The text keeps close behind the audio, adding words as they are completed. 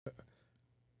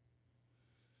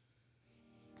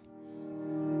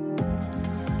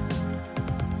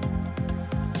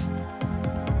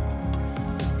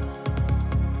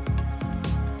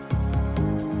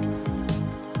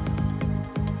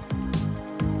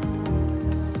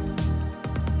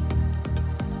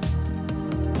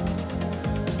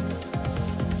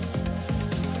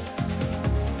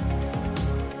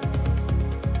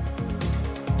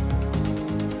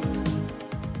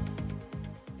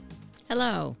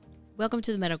Hello, welcome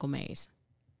to the Medical Maze.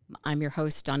 I'm your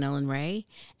host, Donnellen Ray,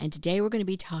 and today we're going to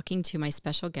be talking to my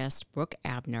special guest, Brooke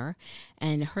Abner,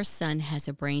 and her son has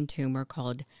a brain tumor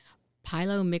called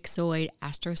Pilomyxoid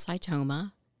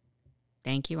Astrocytoma.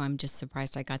 Thank you. I'm just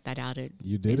surprised I got that out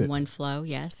in one flow,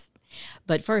 yes.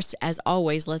 But first, as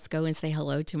always, let's go and say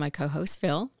hello to my co-host,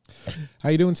 Phil. How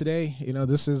you doing today? You know,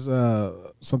 this is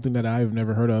something that I've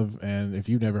never heard of, and if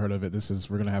you've never heard of it,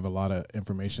 we're going to have a lot of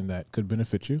information that could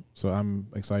benefit you. So I'm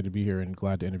excited to be here and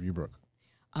glad to interview Brooke.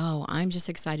 Oh, I'm just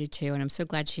excited too, and I'm so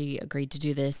glad she agreed to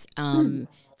do this.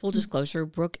 Full disclosure,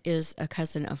 Brooke is a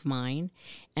cousin of mine,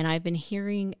 and I've been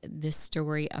hearing this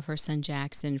story of her son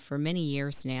Jackson for many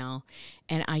years now,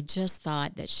 and I just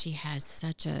thought that she has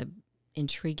such a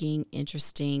intriguing,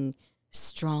 interesting,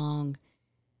 strong,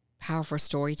 powerful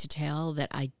story to tell that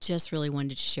I just really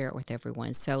wanted to share it with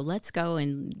everyone. So let's go,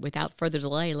 and without further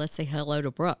delay, let's say hello to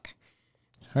Brooke.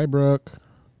 Hi, Brooke.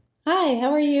 Hi,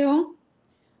 how are you?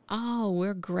 Oh,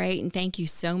 we're great, and thank you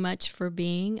so much for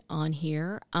being on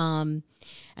here.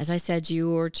 As I said,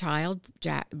 your child,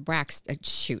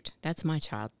 that's my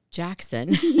child,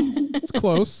 Jackson. It's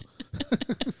close.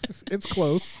 It's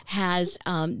close. Has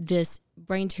this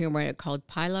brain tumor called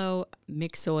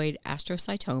Pilomyxoid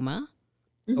Astrocytoma,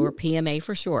 or PMA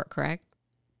for short, correct?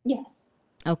 Yes.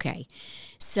 Okay.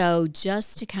 So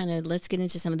just to kind of, let's get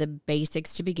into some of the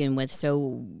basics to begin with.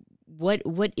 So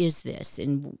what is this,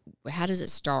 and how does it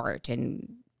start,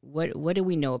 and what do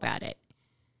we know about it?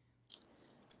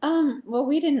 Well,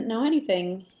 we didn't know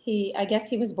anything. I guess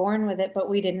he was born with it, but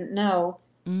we didn't know.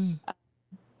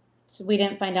 So we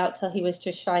didn't find out till he was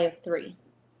just shy of 3.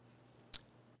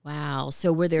 Wow.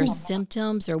 So were there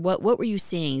symptoms, or what were you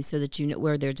seeing, so that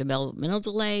were there developmental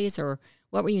delays, or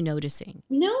what were you noticing?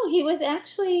 No, he was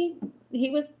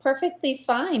perfectly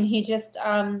fine. He just,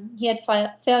 he had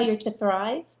failure to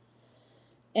thrive.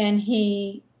 And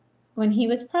when he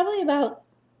was probably about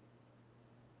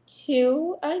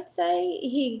 2, I'd say,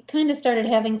 he kind of started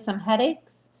having some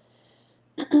headaches.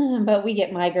 But we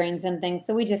get migraines and things,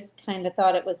 so we just kind of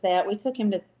thought it was that. We took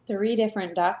him to 3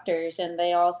 different doctors, and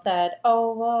they all said,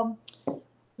 oh, well,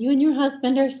 you and your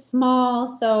husband are small,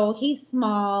 so he's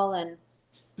small. And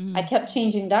I kept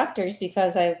changing doctors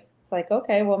because I was like,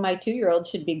 okay, well, my 2-year-old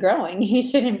should be growing. He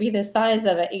shouldn't be the size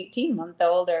of an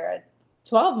 18-month-old or a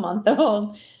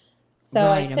 12-month-old. So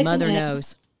right, I took a mother him in.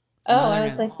 knows. I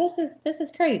was like, this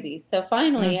is crazy. So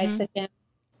finally I took him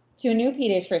to a new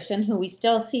pediatrician who we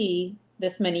still see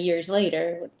this many years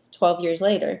later. It's 12 years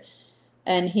later.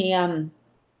 And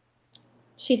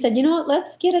she said, you know what,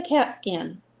 let's get a CAT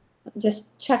scan.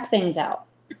 Just check things out.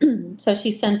 So she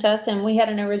sent us, and we had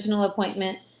an original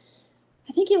appointment.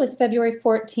 I think it was February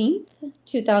 14th,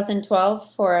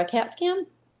 2012 for a CAT scan.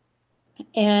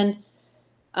 And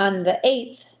on the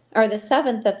 8th or the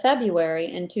 7th of February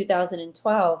in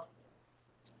 2012,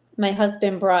 my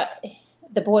husband brought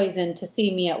the boys in to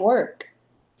see me at work.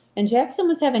 And Jackson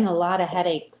was having a lot of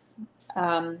headaches.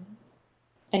 And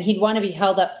he'd want to be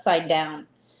held upside down,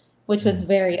 which was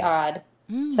very odd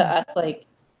to us. Like,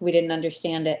 we didn't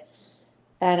understand it.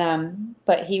 And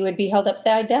but he would be held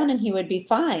upside down and he would be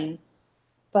fine.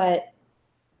 But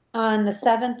on the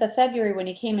 7th of February, when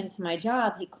he came into my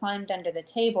job, he climbed under the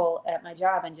table at my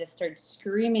job and just started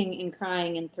screaming and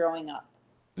crying and throwing up.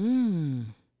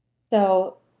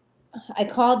 So I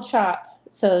called CHOP,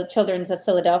 so Children's of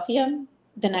Philadelphia,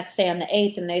 the next day on the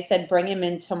 8th, and they said, bring him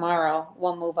in tomorrow.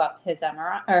 We'll move up his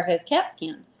MRI or his CAT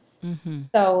scan.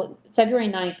 So February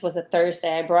 9th was a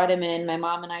Thursday. I brought him in. My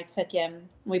mom and I took him.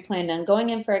 We planned on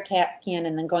going in for a CAT scan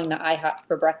and then going to IHOP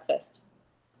for breakfast.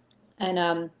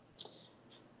 And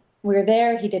we were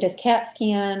there. He did his CAT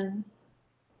scan.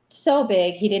 So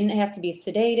big. He didn't have to be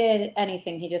sedated,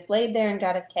 anything. He just laid there and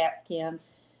got his CAT scan.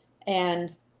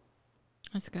 And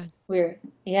that's good.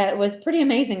 It was pretty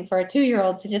amazing for a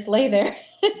 2-year-old to just lay there.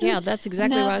 Yeah, that's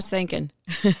exactly what I was thinking.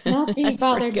 Not be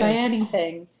bothered by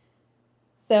anything.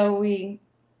 So we're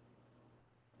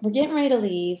getting ready to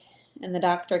leave, and the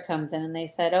doctor comes in, and they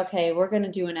said, okay, we're going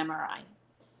to do an MRI.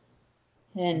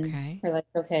 And we're like,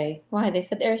 okay, why? They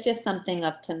said, there's just something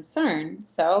of concern.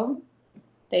 So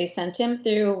they sent him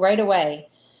through right away,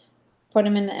 put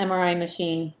him in the MRI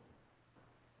machine.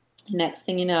 Next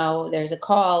thing you know, there's a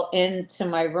call into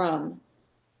my room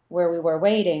where we were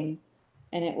waiting,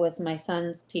 and it was my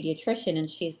son's pediatrician, and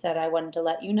she said, I wanted to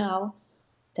let you know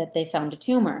that they found a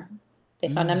tumor. They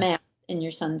found a Mm. mass in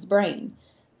your son's brain.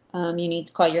 You need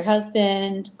to call your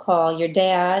husband, call your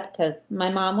dad, because my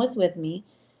mom was with me.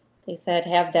 They said,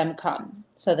 have them come.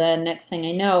 So then next thing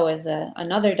I know is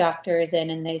another doctor is in,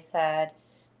 and they said,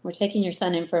 we're taking your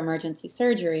son in for emergency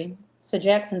surgery. So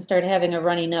Jackson started having a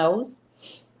runny nose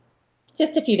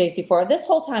just a few days before. This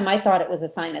whole time I thought it was a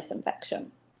sinus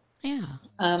infection. Yeah,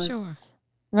 Um, sure.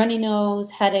 Runny nose,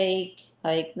 headache,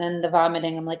 like then the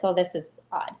vomiting. I'm like, oh, this is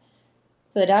odd.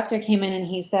 So the doctor came in and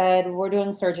he said, we're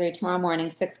doing surgery tomorrow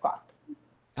morning, 6 o'clock.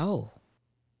 Oh,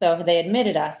 So they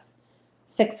admitted us.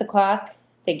 6 o'clock,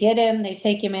 they get him, they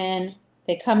take him in,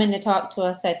 they come in to talk to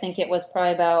us. I think it was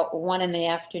probably about 1 in the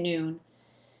afternoon.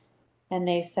 And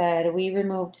they said, we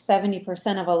removed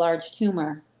 70% of a large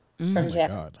tumor Oh from my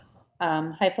Jack's God.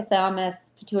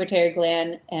 hypothalamus, pituitary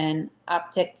gland, and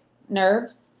optic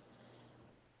nerves.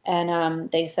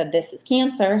 And they said, this is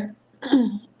cancer.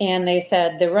 And they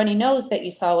said, the runny nose that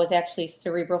you saw was actually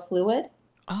cerebral fluid.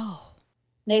 oh,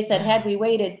 They said, had wow. we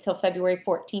waited till February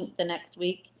 14th the next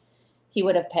week, he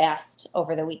would have passed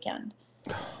over the weekend.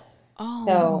 Oh,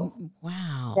 So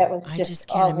that wow. was I just just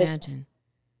can't all his. imagine.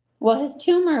 Well, his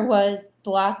tumor was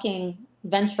blocking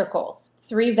ventricles,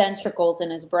 3 ventricles in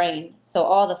his brain. So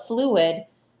all the fluid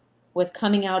was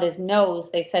coming out his nose.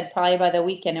 They said probably by the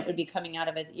weekend it would be coming out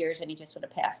of his ears and he just would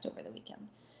have passed over the weekend.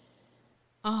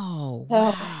 Oh,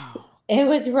 So wow. it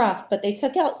was rough, but they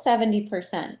took out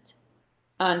 70%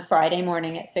 on Friday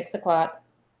morning at 6 o'clock.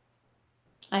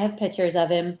 I have pictures of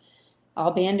him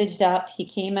all bandaged up. He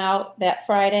came out that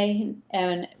Friday,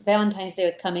 and Valentine's Day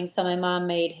was coming, so my mom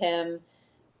made him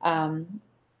um,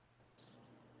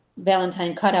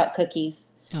 Valentine cutout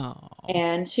cookies. Oh,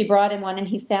 And she brought him one, and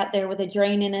he sat there with a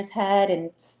drain in his head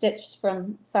and stitched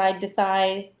from side to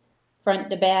side, front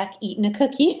to back, eating a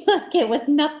cookie like it was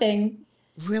nothing.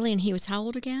 really? And he was how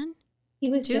old again? He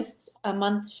was Two? just a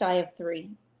month shy of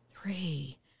 3.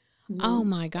 3. Oh Mm-hmm.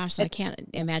 my gosh. I can't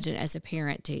imagine as a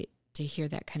parent to hear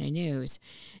that kind of news.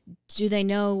 Do they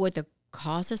know what the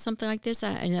cause of something like this?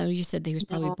 I know you said that he was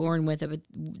probably No, born with it, but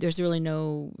there's really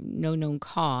no known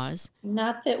cause.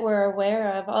 not that we're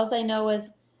aware of. All I know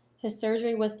is his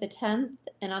surgery was the 10th,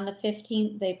 and on the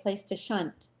 15th, they placed a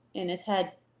shunt in his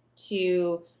head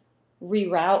to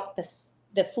reroute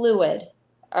the fluid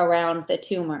around the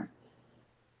tumor.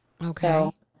 So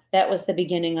Okay. that was the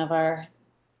beginning of our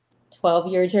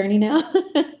 12-year journey now.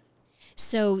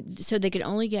 So they could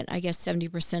only get, I guess,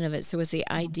 70% of it. So was the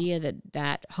idea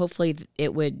that hopefully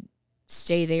it would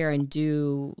stay there and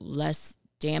do less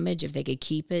damage if they could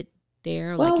keep it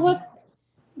there? Like Well, if he,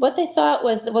 what they thought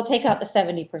was that we'll take out the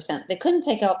 70%. They couldn't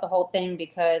take out the whole thing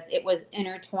because it was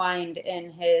intertwined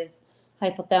in his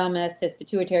hypothalamus, his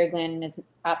pituitary gland, and his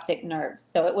optic nerves.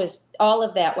 So it was all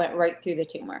of that went right through the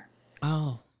tumor.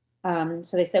 oh,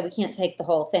 So they said we can't take the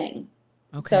whole thing.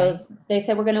 okay. So they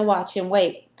said we're going to watch and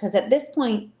wait because at this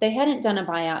point they hadn't done a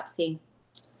biopsy,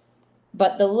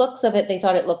 but the looks of it, they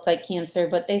thought it looked like cancer.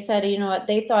 But they said, you know what?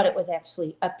 They thought it was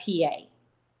actually a PA,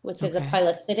 which is a Okay.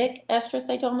 pilocytic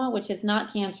astrocytoma, which is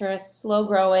not cancerous, slow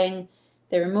growing.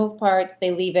 They remove parts,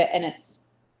 they leave it, and it's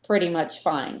pretty much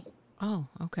fine. Oh,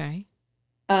 okay.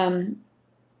 Um,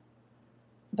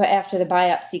 but after the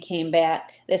biopsy came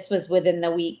back, this was within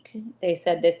the week. They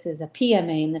said this is a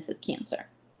PMA and this is cancer.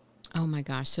 Oh my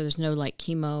gosh. So there's no like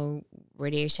chemo,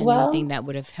 radiation, anything Well, that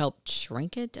would have helped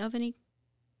shrink it of any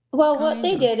what kind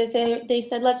they or did is they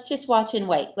said let's just watch and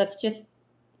wait. Let's just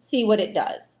see what it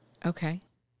does. okay.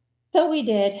 So we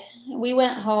did. We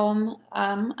went home.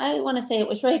 I want to say it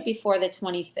was right before the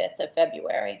 25th of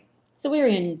February. So we were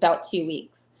in about 2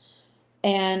 weeks.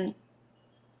 And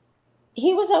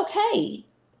he was okay.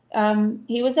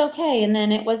 He was okay. And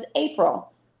then it was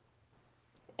April.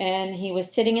 And he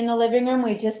was sitting in the living room.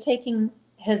 We just taken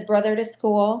his brother to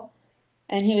school.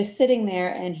 And he was sitting there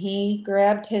and he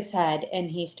grabbed his head and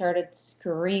he started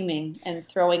screaming and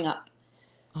throwing up.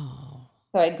 Oh.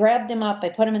 So I grabbed him up, I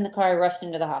put him in the car, I rushed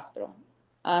him to the hospital.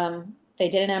 They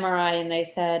did an MRI and they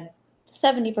said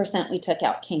 70% we took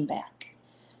out came back.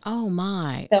 Oh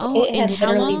my. So Oh, it and had how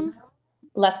literally long?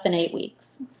 less than 8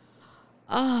 weeks.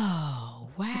 Oh,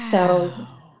 So wow.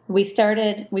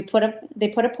 they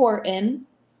put a port in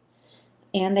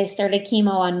and they started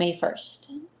chemo on May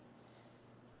 1st.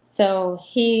 So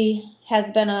he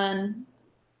has been on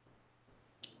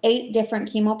 8 different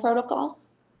chemo protocols.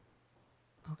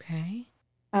 Okay.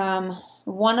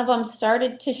 One of them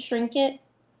started to shrink it,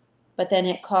 but then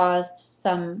it caused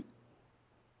some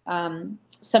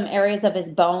areas of his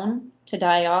bone to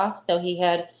die off. So he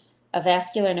had a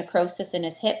vascular necrosis in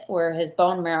his hip where his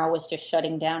bone marrow was just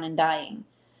shutting down and dying.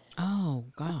 Oh,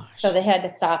 So gosh. they had to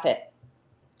stop it.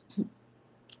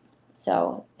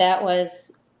 So that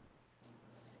was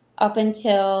up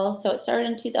until, so it started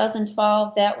in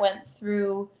 2012. That went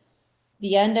through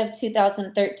the end of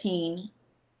 2013.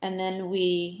 And then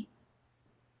we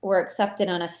were accepted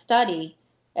on a study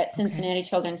at Cincinnati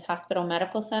Children's Hospital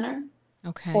Medical Center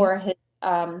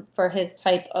for his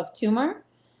type of tumor.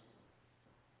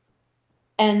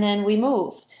 And then we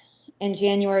moved in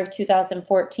January of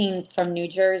 2014 from New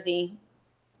Jersey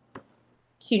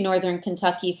to Northern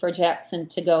Kentucky for Jackson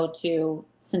to go to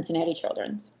Cincinnati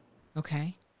Children's.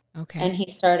 Okay. And he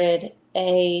started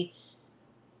a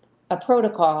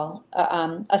protocol,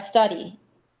 a study.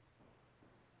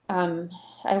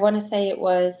 I want to say it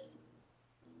was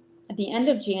at the end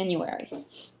of January,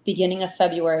 beginning of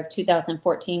February of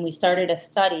 2014, we started a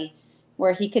study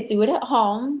where he could do it at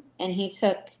home, and he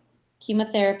took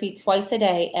chemotherapy twice a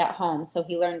day at home. So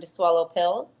he learned to swallow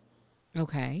pills.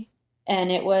 Okay.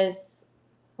 And it was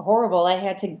horrible. I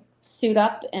had to suit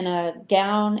up in a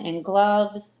gown and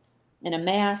gloves and a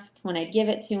mask when I'd give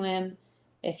it to him.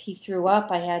 If he threw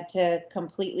up, I had to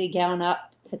completely gown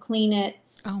up to clean it.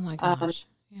 Oh my gosh.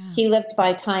 Yeah. He lived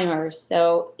by timers,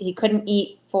 so he couldn't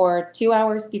eat for 2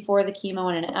 hours before the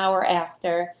chemo and an hour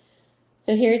after.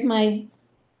 So here's my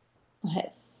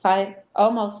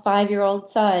almost 5-year-old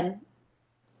son.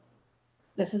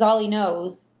 This is all he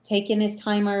knows, taking his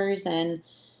timers and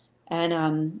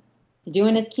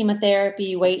doing his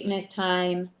chemotherapy, waiting his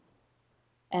time.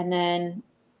 And then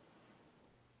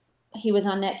he was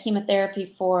on that chemotherapy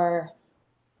for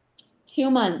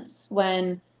 2 months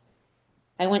when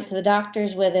I went to the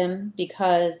doctors with him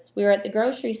because we were at the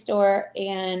grocery store,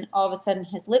 and all of a sudden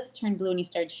his lips turned blue and he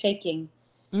started shaking.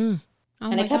 Oh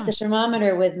and I kept the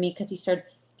thermometer with me because he started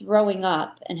throwing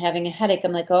up and having a headache.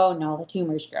 I'm like, oh no, the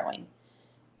tumor's growing.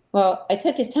 Well, I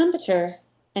took his temperature,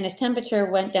 and his temperature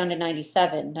went down to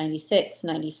 97, 96,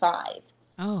 95.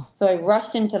 Oh. So I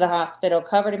rushed him to the hospital,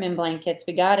 covered him in blankets.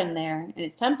 We got him there, and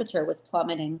his temperature was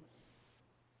plummeting.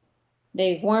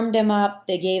 They warmed him up.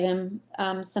 They gave him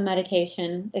some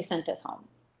medication. They sent us home.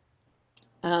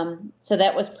 So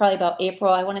that was probably about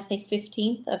April, I want to say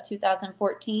 15th of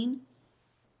 2014.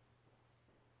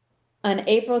 On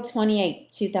April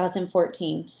 28th,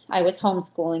 2014, I was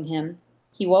homeschooling him.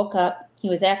 He woke up. He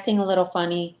was acting a little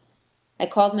funny. I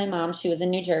called my mom. She was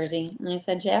in New Jersey. And I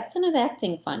said, Jackson is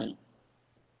acting funny.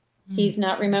 He's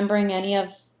not remembering any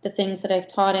of the things that I've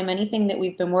taught him, anything that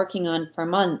we've been working on for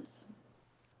months.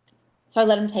 So I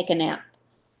let him take a nap.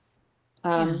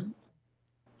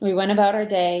 We went about our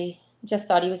day, just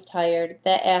thought he was tired.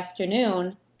 That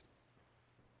afternoon,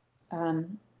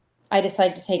 I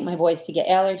decided to take my boys to get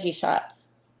allergy shots,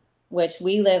 which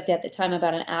we lived at the time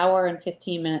about an hour and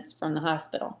 15 minutes from the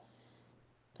hospital.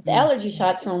 But the allergy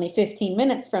shots were only 15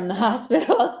 minutes from the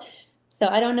hospital. So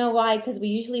I don't know why, because we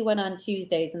usually went on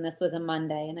Tuesdays, and this was a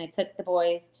Monday. And I took the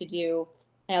boys to do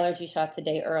allergy shots a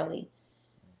day early.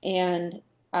 And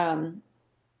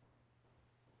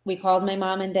we called my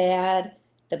mom and dad.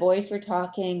 The boys were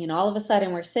talking, and all of a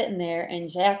sudden we're sitting there,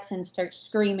 and Jackson starts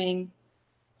screaming,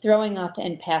 throwing up,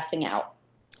 and passing out,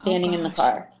 standing in the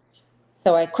car.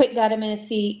 So I quick got him in his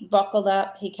seat, buckled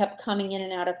up. He kept coming in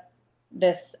and out of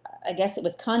this, I guess it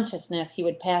was consciousness. He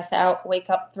would pass out, wake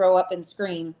up, throw up, and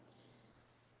scream.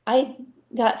 I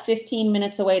got 15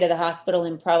 minutes away to the hospital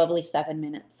in probably 7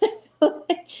 minutes. I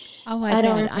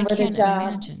bet. I can't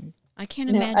imagine. I can't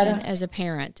imagine as a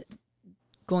parent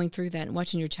going through that and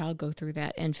watching your child go through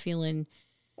that and feeling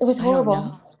it was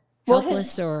horrible.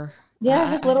 Helpless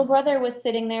his little brother was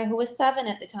sitting there, who was 7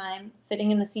 at the time,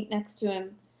 sitting in the seat next to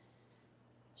him,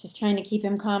 just trying to keep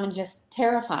him calm and just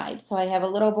terrified. So I have a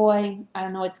little boy, I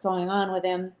don't know what's going on with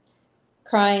him,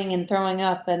 crying and throwing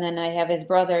up, and then I have his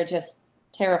brother just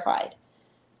terrified.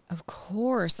 Of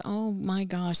course. Oh my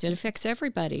gosh. It affects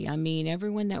everybody. I mean,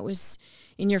 everyone that was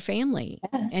in your family.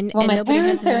 Yeah. And my nobody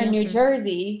parents has any are in answers. New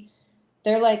Jersey.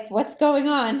 They're like, what's going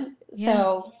on? Yeah.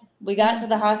 So we got to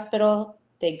the hospital.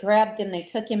 They grabbed him. They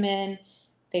took him in.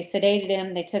 They sedated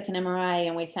him. They took an MRI,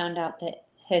 and we found out that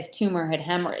his tumor had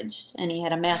hemorrhaged, and he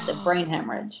had a massive brain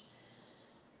hemorrhage.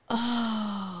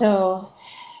 Oh. So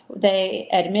they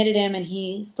admitted him, and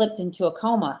he slipped into a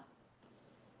coma.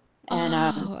 And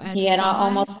he had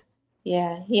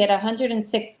he had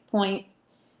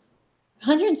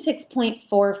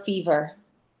 106.4 fever.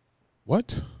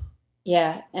 What?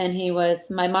 Yeah, and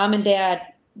my mom and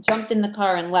dad jumped in the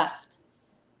car and left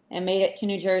and made it to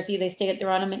New Jersey. They stayed at the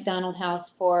Ronald McDonald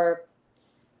House so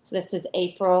this was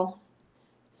April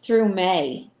through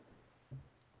May.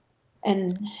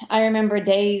 And I remember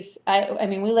days, I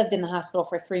mean, we lived in the hospital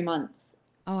for 3 months,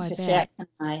 Oh, I just bet. Jackson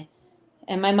and I.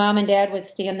 And my mom and dad would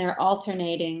stand there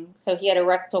alternating. So he had a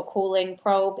rectal cooling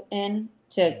probe in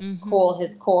to Mm-hmm. cool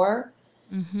his core.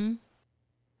 Mm-hmm.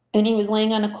 And he was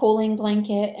laying on a cooling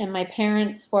blanket, and my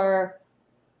parents were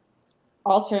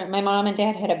my mom and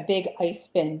dad had a big ice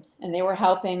bin, and they were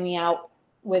helping me out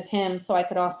with him so I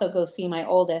could also go see my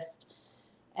oldest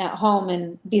at home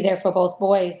and be there for both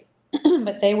boys.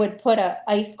 But they would put a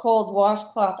ice cold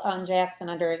washcloth on Jackson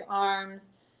under his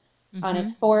arms, on Mm-hmm.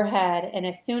 his forehead, and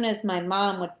as soon as my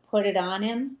mom would put it on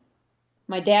him,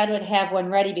 my dad would have one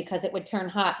ready because it would turn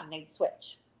hot and they'd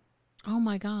switch. Oh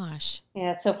my gosh.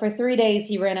 Yeah, so for 3 days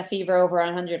he ran a fever over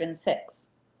 106.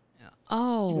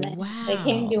 Oh, And then they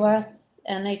came wow. to us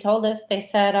and they told us, they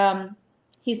said,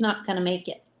 he's not going to make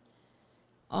it.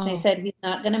 They Oh, said he's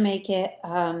not going to make it.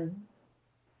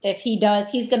 If he does,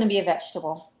 he's going to be a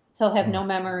vegetable. He'll have no Oh,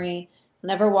 memory,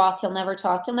 never walk, he'll never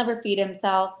talk, he'll never feed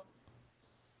himself.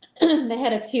 They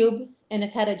had a tube in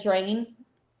his head, a drain.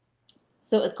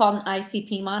 So it was called an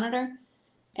ICP monitor,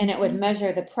 and it would mm-hmm.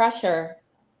 measure the pressure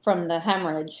from the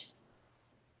hemorrhage,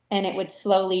 and it would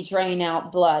slowly drain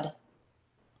out blood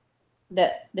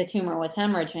that the tumor was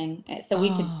hemorrhaging. So we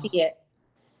could see Oh, it.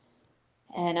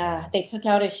 And wow. they took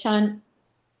out his shunt,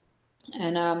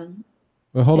 and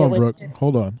But hold it on, was Brooke. just,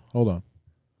 Hold on.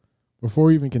 Before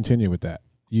we even continue with that,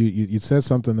 you said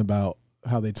something about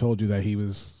how they told you that he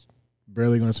was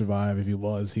barely going to survive. If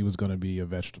he was going to be a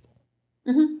vegetable,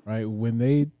 mhm. right? When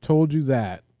they told you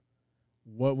that,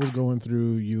 what was going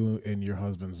through you and your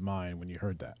husband's mind when you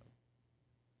heard that?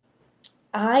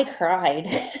 I cried.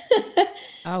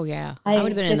 oh yeah. I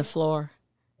would have I been in the just floor.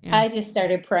 Yeah. I just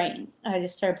started praying. I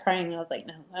just started praying. I was like,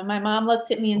 no. And my mom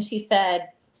looked at me and she said,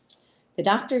 the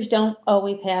doctors don't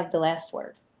always have the last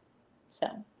word. So,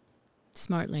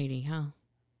 Smart lady, huh?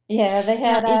 yeah, they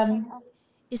Now, had,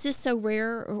 is this so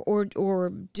rare, or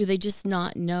do they just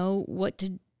not know what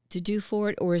to do for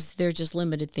it, or is there just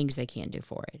limited things they can do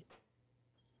for it?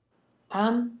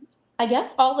 um, I guess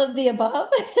all of the above.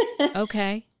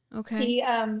 Okay. Okay. He,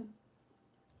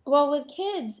 well, with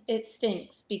kids, it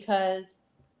stinks because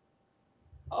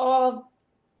all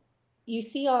you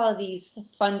see all of these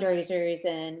fundraisers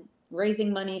and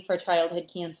raising money for childhood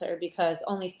cancer because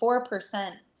only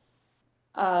 4%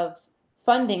 of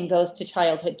funding goes to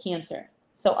childhood cancer.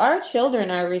 So our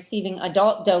children are receiving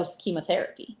adult dose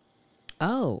chemotherapy.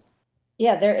 Oh.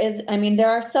 Yeah, there is, I mean,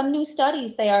 there are some new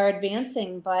studies they are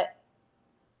advancing, but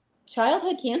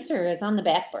childhood cancer is on the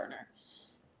back burner.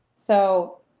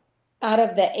 So out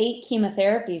of the 8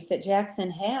 chemotherapies that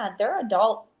Jackson had, they're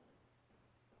adult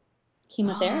Oh.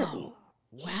 chemotherapies.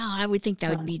 Wow. I would think that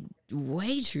would So be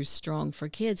way too strong for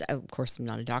kids. Of course, I'm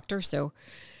not a doctor, so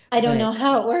I don't but know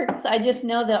how it works. I just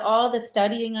know that all the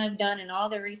studying I've done and all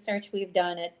the research we've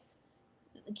done, it's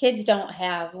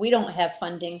we don't have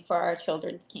funding for our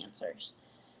children's cancers.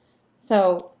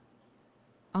 So,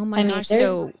 oh my I mean, gosh.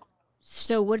 there's,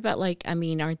 So what about, like, I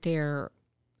mean, aren't there,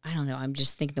 I don't know, I'm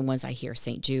just thinking the ones I hear,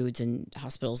 St. Jude's and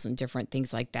hospitals and different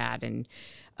things like that. And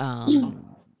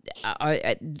um,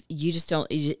 you just don't,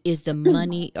 is the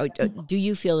money, or do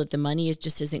you feel that the money is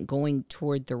just isn't going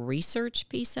toward the research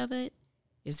piece of it?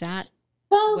 Is that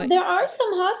well, what? there are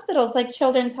some hospitals like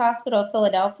Children's Hospital of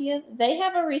Philadelphia. They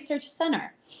have a research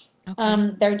center. Okay.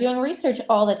 They're doing research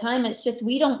all the time. It's just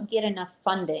we don't get enough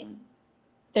funding.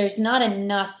 There's not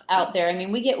enough out there. I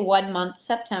mean, we get 1 month,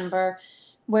 September,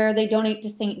 where they donate to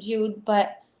St. Jude,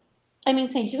 but I mean,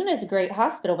 St. Jude is a great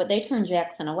hospital, but they turned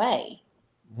Jackson away.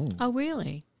 Hmm. Oh,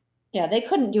 really? Yeah, they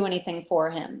couldn't do anything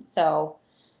for him. So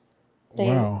they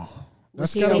Wow,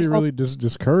 Was that's he got to they be told really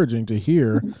discouraging to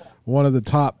hear. One of the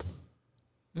top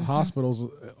mm-hmm.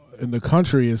 hospitals in the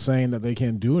country is saying that they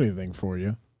can't do anything for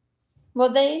you.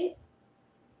 well they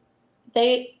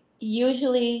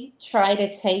usually try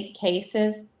to take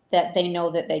cases that they know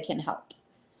that they can help.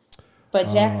 But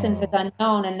Jackson's is Oh,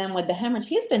 unknown, and then with the hemorrhage,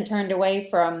 he's been turned away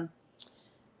from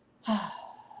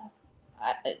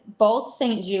both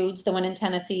St. Jude's, the one in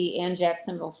Tennessee, and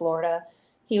Jacksonville, Florida.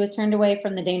 He was turned away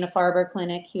from the Dana-Farber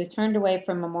Clinic. He was turned away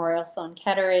from Memorial Sloan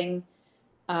Kettering.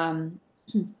 Um,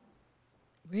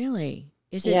 Really?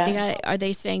 Is it yeah. are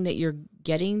they saying that you're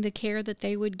getting the care that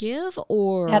they would give, At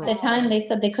or the time, they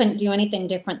said they couldn't do anything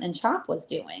different than CHOP was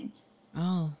doing.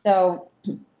 oh, So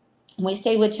we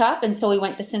stayed with CHOP until we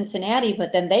went to Cincinnati,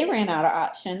 but then they ran out of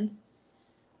options.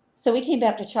 So we came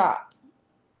back to CHOP.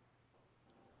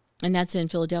 and that's in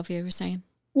Philadelphia, you were saying?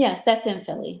 Yes, that's in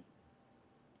Philly.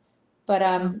 But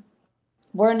Oh,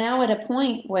 we're now at a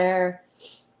point where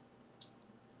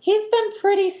he's been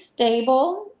pretty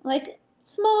stable. Like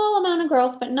small amount of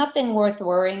growth, but nothing worth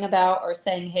worrying about or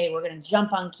saying, hey, we're going to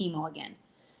jump on chemo again.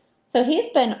 So he's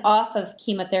been off of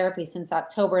chemotherapy since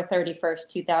October 31st,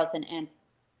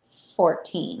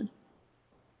 2014,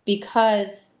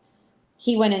 because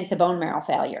he went into bone marrow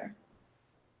failure.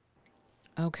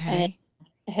 Okay.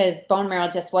 And his bone marrow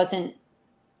just wasn't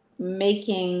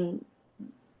making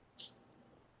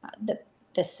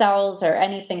the cells or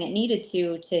anything it needed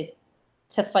to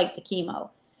fight the chemo.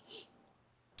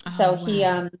 So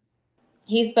wow.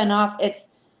 he's been off. It's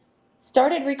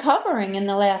started recovering in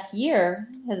the last year,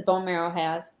 his bone marrow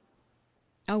has.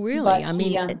 Oh, really? But I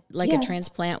mean, like a yeah.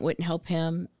 transplant wouldn't help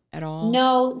him at all?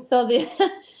 No, so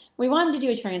we wanted to do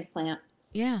a transplant.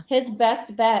 Yeah. His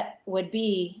best bet would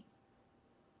be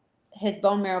his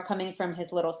bone marrow coming from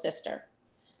his little sister.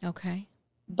 Okay.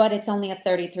 But it's only a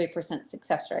 33%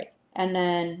 success rate. And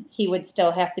then he would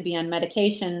still have to be on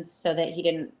medications so that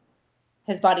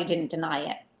his body didn't deny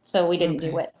it. So we didn't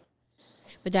do it.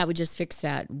 But that would just fix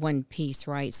that one piece,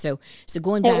 right? So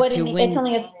going It back to wouldn't, when... it's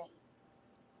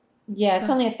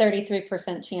only a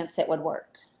 33% chance it would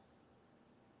work.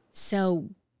 So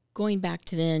going back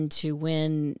to then to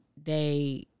when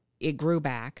it grew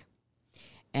back,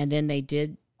 and then they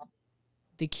did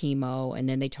the chemo, and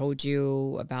then they told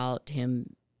you about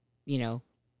him,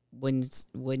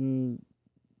 wouldn't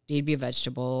he'd be a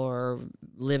vegetable or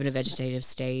live in a vegetative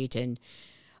state. And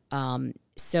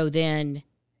so then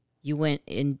you went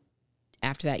in,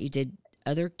 after that you did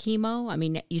other chemo. I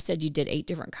mean, you said you did 8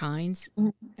 different kinds,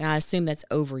 and I assume that's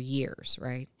over years,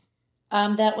 right?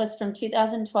 That was from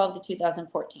 2012 to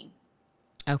 2014.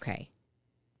 Okay.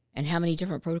 And how many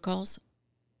different protocols?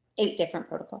 8 different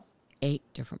protocols. 8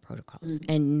 different protocols.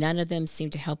 And none of them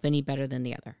seemed to help any better than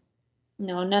the other.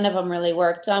 No, none of them really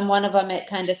worked. On one of them, it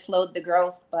kind of slowed the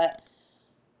growth, but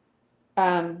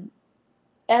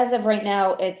as of right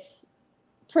now, it's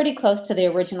pretty close to the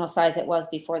original size it was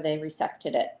before they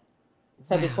resected it.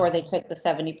 So before they took the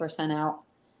 70% out.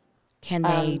 Can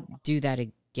they do that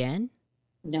again?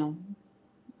 No.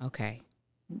 Okay.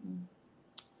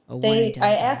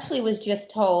 I actually was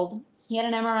just told, he had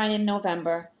an MRI in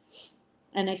November,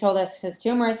 and they told us his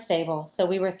tumor is stable, so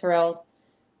we were thrilled.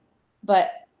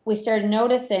 But we started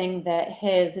noticing that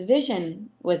his vision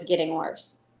was getting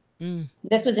worse.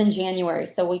 This was in January,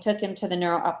 so we took him to the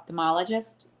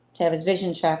neuro-ophthalmologist to have his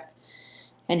vision checked,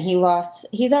 and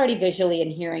he's already visually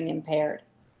and hearing impaired,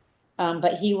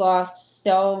 but he lost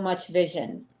so much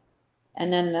vision.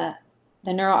 And then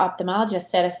the neuro-ophthalmologist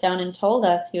sat us down and told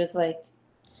us, he was like,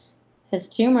 his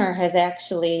tumor has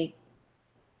actually,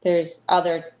 there's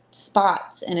other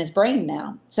spots in his brain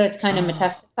now. So it's kind of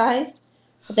metastasized.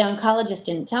 But the oncologist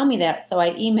didn't tell me that. So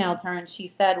I emailed her and she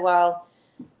said, well,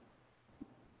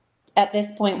 at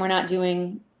this point, we're not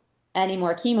doing any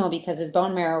more chemo because his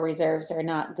bone marrow reserves are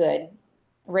not good.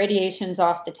 Radiation's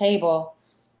off the table.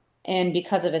 And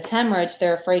because of his hemorrhage,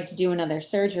 they're afraid to do another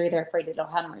surgery. They're afraid it'll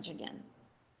hemorrhage again.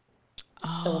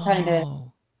 So we're kind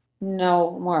of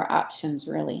no more options,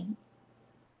 really.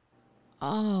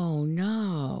 Oh,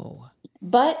 no.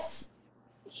 But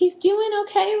he's doing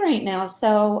okay right now.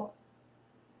 So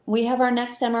we have our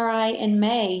next MRI in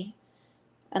May.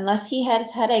 Unless he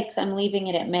has headaches, I'm leaving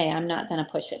it at May. I'm not going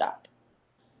to push it up.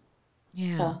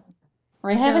 Yeah. So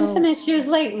we're having some issues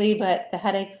lately, but the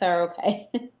headaches are okay.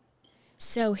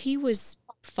 So he was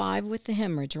 5 with the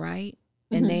hemorrhage, right?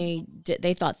 And they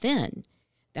thought then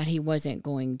that he wasn't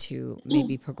going to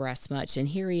maybe progress much. And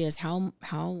here he is. How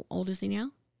old is he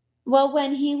now? Well,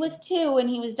 when he was 2 and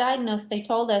he was diagnosed, they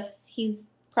told us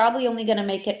he's probably only going to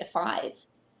make it to 5.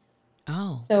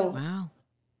 Oh, so wow.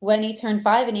 When he turned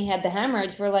 5 and he had the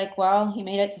hemorrhage, we're like, well, he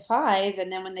made it to 5.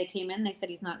 And then when they came in, they said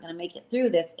he's not going to make it through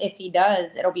this. If he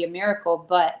does, it'll be a miracle,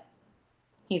 but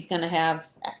he's going to have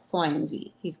X, Y, and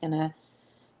Z. He's going to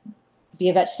be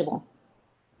a vegetable.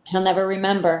 He'll never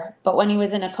remember. But when he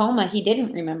was in a coma, he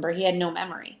didn't remember. He had no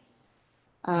memory.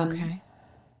 Okay.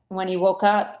 When he woke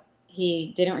up,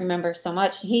 he didn't remember so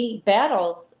much. He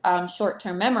battles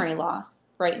short-term memory loss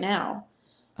right now.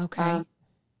 Okay.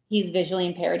 He's visually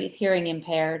impaired. He's hearing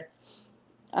impaired.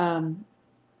 Cognitively,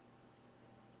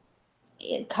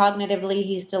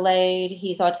 he's delayed.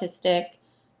 He's autistic.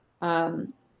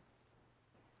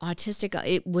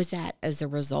 Autistic. Was that as a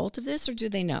result of this, or do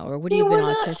they know? Or would They he have been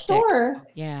were not autistic? sure.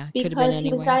 Yeah, Because could have been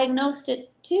he was anyway. diagnosed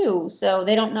at 2. So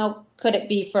they don't know, could it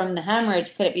be from the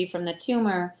hemorrhage? Could it be from the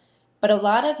tumor? But a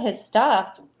lot of his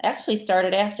stuff actually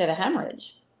started after the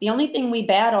hemorrhage. The only thing we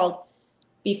battled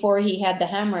before he had the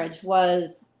hemorrhage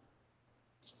was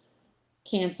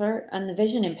cancer and the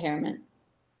vision impairment.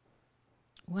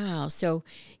 Wow. So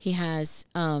he has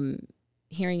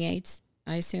hearing aids.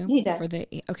 I assume. He does. For the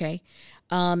okay,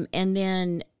 and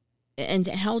then, and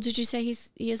how old did you say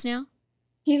he is now?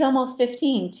 He's almost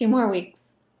 15, 2 more weeks.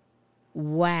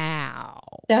 Wow.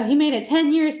 So he made it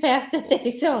 10 years past that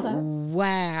they told us.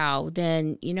 Wow.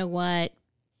 Then you know what?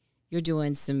 You're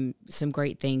doing some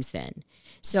great things then.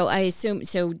 So I assume,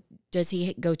 so does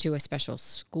he go to a special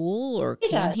school or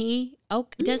can he? Oh,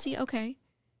 does he? Okay.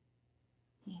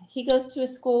 He goes to a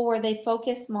school where they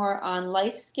focus more on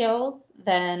life skills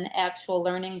than actual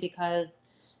learning because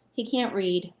he can't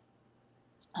read.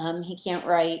 He can't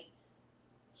write.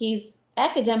 He's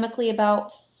academically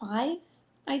about 5,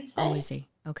 I'd say. Oh, is he?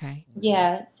 Okay.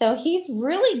 Yeah, so he's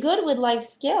really good with life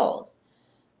skills.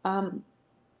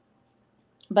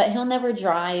 But he'll never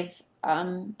drive.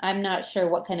 I'm not sure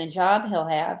what kind of job he'll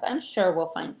have. I'm sure we'll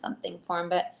find something for him,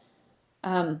 but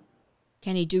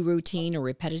can he do routine or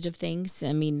repetitive things?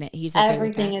 I mean, he's okay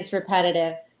everything with that? is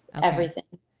repetitive. Okay. Everything.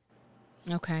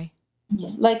 Okay.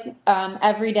 Like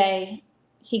every day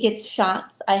he gets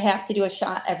shots. I have to do a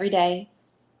shot every day.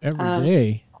 Every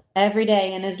day? Every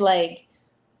day in his leg.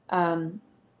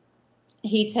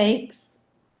 He takes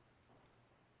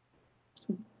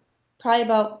probably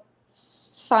about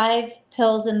 5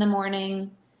 pills in the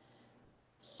morning,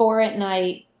 4 at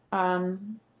night,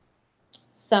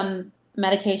 some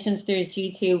medications through his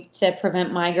G-tube to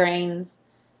prevent migraines.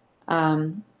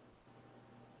 I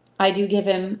do give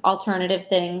him alternative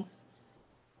things.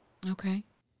 Okay.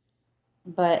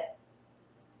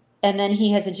 And then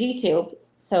he has a G-tube,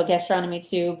 so gastronomy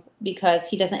tube, because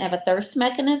he doesn't have a thirst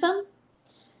mechanism.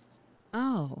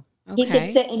 Oh, okay. He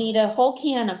could sit and eat a whole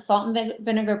can of salt and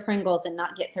vinegar Pringles and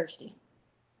not get thirsty.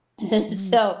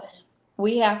 So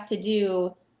we have to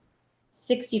do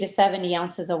 60 to 70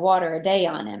 ounces of water a day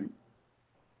on him.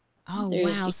 Oh,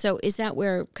 wow. So is that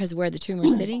because where the tumor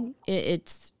is sitting,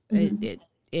 it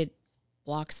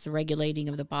blocks the regulating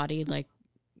of the body like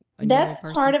a normal person?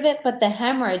 That's part of it, but the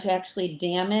hemorrhage actually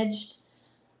damaged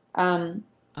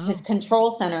his control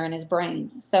center in his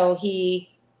brain. So he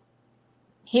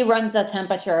runs a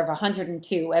temperature of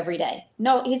 102 every day.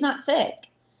 No, he's not sick.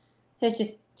 His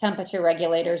just temperature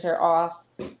regulators are off.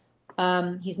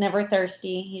 He's never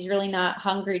thirsty. He's really not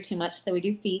hungry too much, so we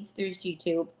do feeds through his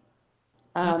G-tube.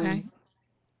 Okay.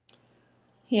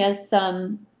 He has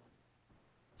some.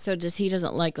 So he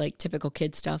doesn't like typical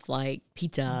kid stuff like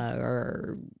pizza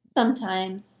or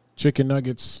Sometimes. Chicken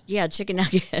nuggets. Yeah, chicken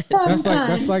nuggets.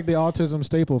 That's like the autism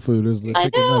staple food is the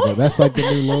chicken nugget. That's like the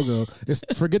new logo.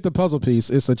 Forget the puzzle piece.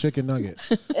 It's a chicken nugget.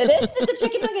 It is. It's a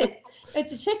chicken nugget.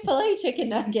 It's a Chick-fil-A chicken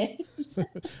nugget.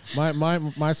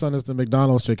 my son is the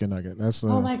McDonald's chicken nugget. That's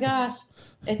oh my gosh.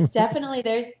 It's definitely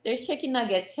there's chicken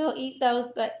nuggets. He'll eat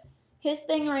those, but his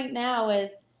thing right now is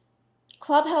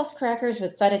Clubhouse crackers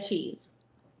with feta cheese.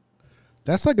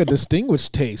 That's like a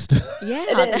distinguished taste. Yeah,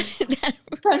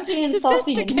 crunchy and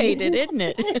sophisticated, isn't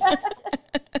it?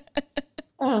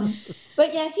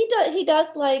 But yeah, he does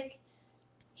like.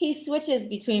 He switches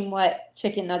between what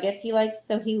chicken nuggets he likes,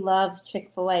 so he loves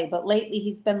Chick-fil-A. But lately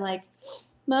he's been like,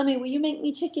 Mommy, will you make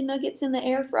me chicken nuggets in the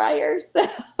air fryer? So,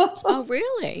 oh,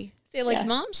 really? He likes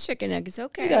Mom's chicken nuggets.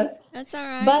 Okay. He does. That's all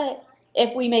right. But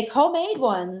if we make homemade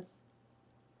ones,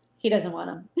 he doesn't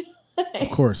want them. Of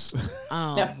course.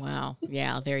 Oh, no. Wow.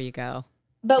 Yeah, there you go.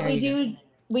 But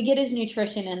we get his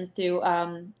nutrition in through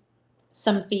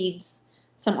some feeds,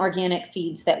 some organic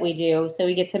feeds that we do. So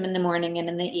we get him in the morning and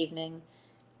in the evening.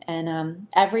 And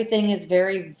everything is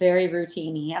very, very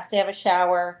routine. He has to have a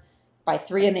shower by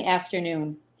 3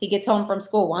 p.m. He gets home from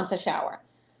school, wants a shower.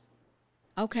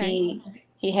 Okay.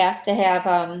 He has to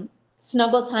have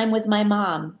snuggle time with my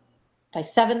mom by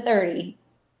 7:30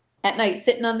 at night,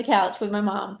 sitting on the couch with my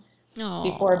mom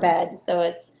before bed.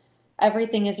 So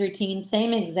everything is routine.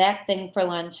 Same exact thing for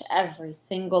lunch every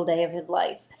single day of his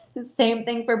life. Same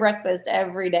thing for breakfast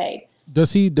every day.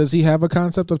 Does he have a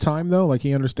concept of time though? Like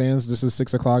he understands this is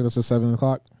 6 o'clock, this is 7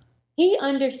 o'clock? He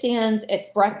understands it's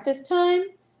breakfast time.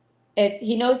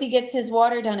 He knows he gets his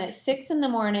water done at 6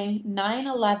 a.m, 9,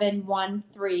 11, 1,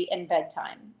 3, and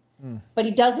bedtime. But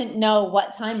he doesn't know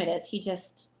what time it is. He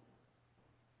just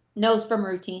knows from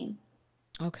routine.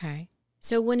 Okay.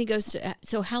 So when he goes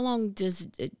so how long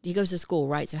he goes to school,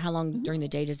 right? So how long during the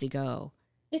day does he go?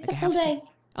 It's a full day.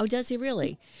 Oh, does he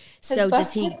really? So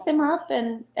does he picks him up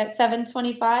at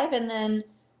 7:25, and then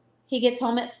he gets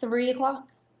home at 3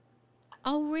 o'clock.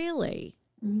 Oh, really?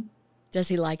 Mm-hmm. Does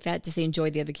he like that? Does he enjoy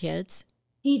the other kids?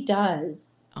 He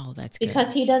does. Oh, that's good.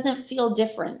 Because he doesn't feel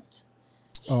different.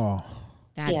 Oh,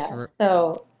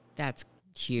 that's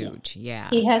huge. Yeah.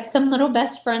 He has some little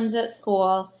best friends at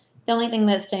school. The only thing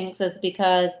that stinks is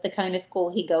because the kind of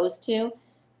school he goes to,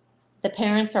 the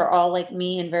parents are all like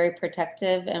me and very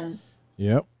protective, and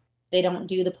Yep. They don't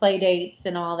do the play dates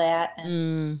and all that.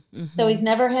 And so he's Mm-hmm.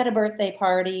 never had a birthday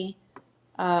party.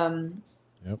 Um,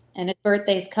 Yep. and his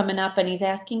birthday's coming up, and he's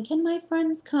asking, can my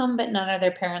friends come? But none of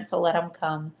their parents will let him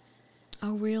come.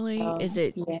 Oh, really? So, Is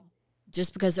it yeah.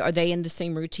 just because are they in the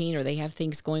same routine or they have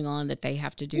things going on that they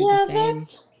have to do the Yeah, same?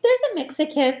 there's a mix of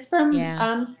kids from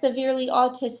Yeah. severely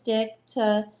autistic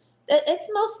to it's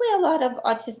mostly a lot of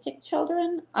autistic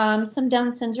children, some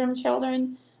Down syndrome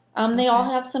children. They all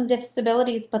Okay. have some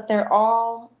disabilities, but they're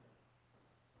all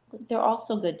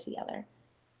so good together.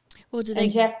 Well, do And they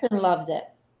Jackson loves it.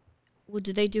 well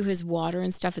do they do his water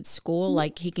and stuff at school? Mhm.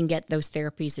 Like he can get those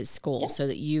therapies at school Yeah, so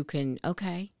that you can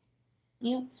okay.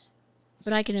 yeah.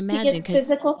 But I can He imagine gets because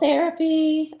physical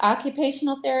therapy,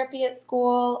 occupational therapy at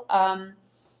school.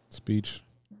 Speech.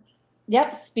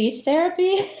 Yep, speech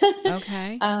therapy.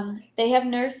 okay. They have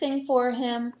nursing for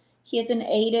him. He has an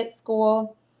aide at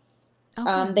school.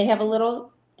 Oh, good. They have a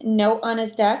little note on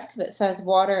his desk that says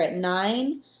water at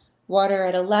 9, water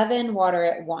at 11, water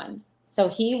at 1. So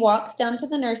he walks down to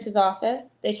the nurse's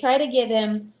office. They try to give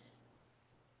him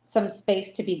some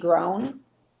space to be grown.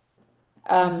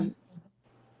 Mm-hmm. Um,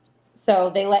 so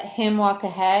they let him walk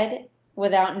ahead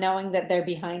without knowing that they're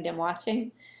behind him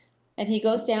watching. And he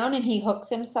goes down and he hooks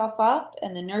himself up,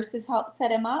 and the nurses help set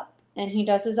him up, and he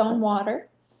does his own water.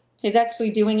 He's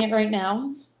actually doing it right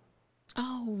now.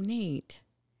 Oh, neat.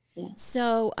 Yeah,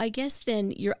 So I guess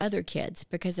then your other kids,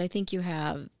 because I think you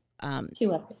have,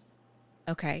 2 others.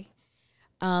 okay.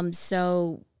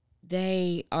 So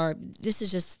they are, this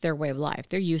is just their way of life.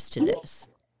 They're used to this.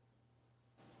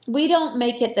 We don't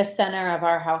make it the center of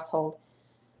our household.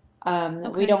 We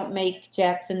Okay. don't make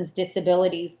Jackson's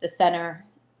disabilities the center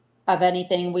of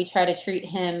anything. We try to treat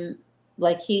him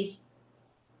like he's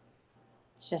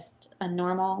just a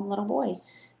normal little boy.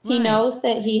 He Right. knows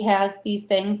that he has these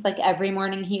things. Like every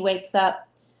morning he wakes up,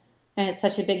 and it's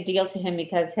such a big deal to him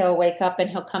because he'll wake up and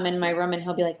he'll come in my room and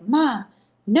he'll be like, Mom,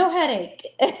 no headache.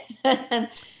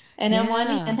 And on one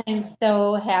Yeah. hand, I'm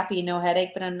so happy, no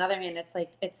headache. But on the other hand, it's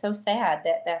like, it's so sad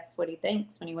that that's what he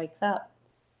thinks when he wakes up.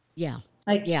 Yeah.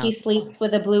 Like Yeah. he sleeps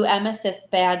with a blue emesis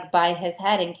bag by his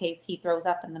head in case he throws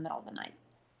up in the middle of the night.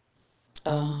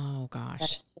 So Oh, gosh.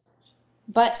 that's just,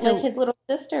 but like So, his little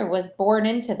sister was born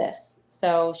into this.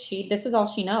 So this is all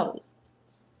she knows.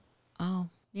 oh,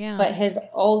 yeah. But his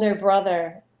older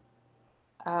brother,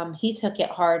 he took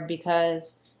it hard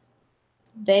because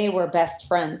they were best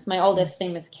friends. My oldest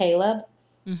name is Caleb,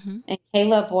 Mm-hmm. and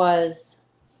Caleb was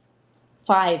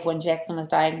 5 when Jackson was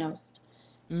diagnosed.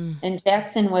 Mm. And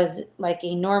Jackson was like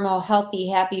a normal, healthy,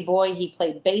 happy boy. He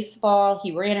played baseball.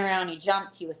 He ran around. He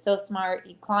jumped. He was so smart.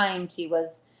 He climbed. He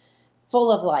was full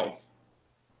of life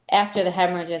after the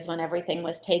hemorrhages when everything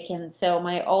was taken. So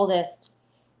my oldest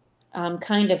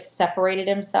kind of separated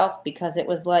himself because it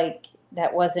was like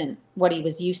that wasn't what he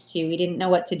was used to. He didn't know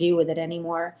what to do with it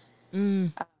anymore.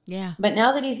 Mm. Yeah. But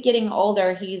now that he's getting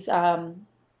older, he's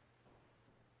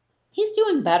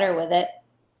doing better with it.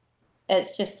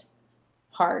 It's just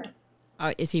hard.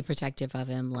 Is he protective of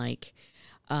him? Like,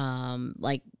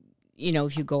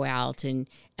 if you go out and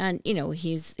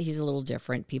he's a little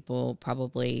different. People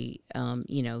probably,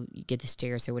 you get the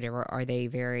stares or whatever. Are they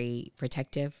very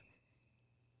protective?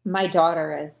 My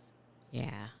daughter is.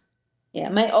 Yeah. Yeah,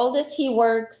 my oldest, he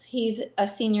works. He's a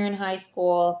senior in high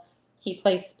school. He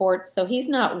plays sports, so he's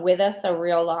not with us a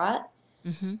real lot.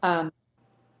 Mm-hmm. Um,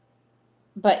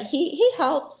 but he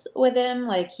helps with him.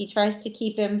 Like he tries to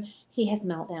keep him. He has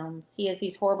meltdowns. He has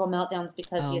these horrible meltdowns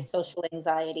because he Oh, has social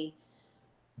anxiety.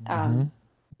 Mm-hmm. Um,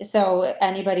 so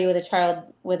anybody with a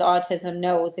child with autism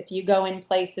knows if you go in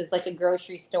places like a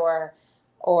grocery store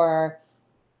or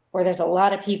there's a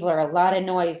lot of people or a lot of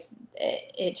noise,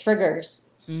 it triggers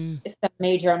mm. some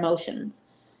major emotions.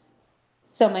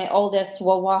 So my oldest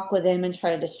will walk with him and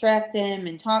try to distract him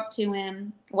and talk to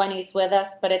him when he's with us,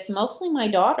 but it's mostly my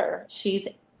daughter. She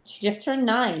just turned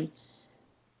 9,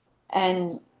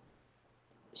 and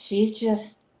she's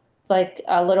just like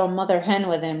a little mother hen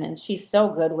with him, and she's so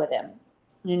good with him.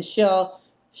 And she'll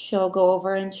go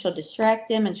over and she'll distract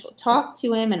him and she'll talk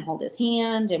to him and hold his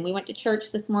hand. And we went to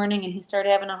church this morning and he started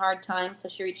having a hard time, so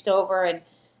she reached over and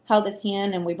held his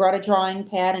hand, and we brought a drawing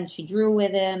pad and she drew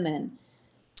with him. And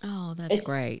Oh, that's it's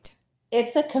great.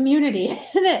 it's a community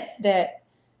that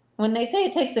when they say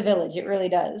it takes a village, it really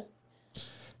does.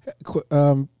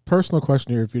 Personal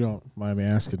question here, if you don't mind me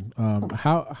asking.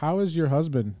 How has your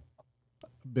husband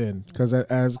been? Because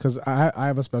I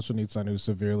have a special needs son who's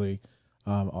severely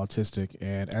autistic,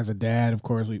 and as a dad, of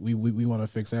course, we want to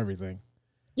fix everything,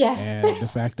 Yeah. and the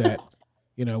fact that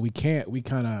we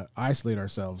kind of isolate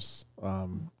ourselves.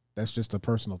 That's just a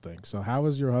personal thing. So how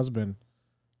has your husband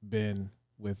been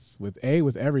with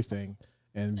everything,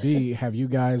 and B, have you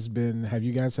guys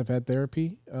have had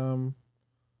therapy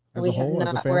as We a have whole, as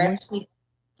a not. family?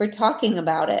 We're talking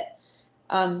about it.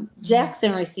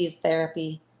 Jackson receives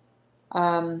therapy.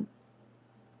 My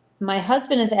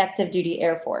husband is active duty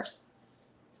Air Force,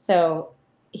 so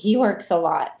he works a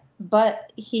lot.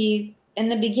 But in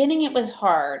the beginning, it was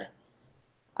hard.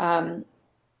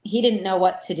 He didn't know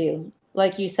what to do.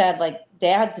 Like you said, like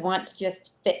dads want to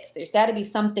just fix. There's got to be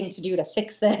something to do to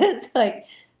fix this. Like,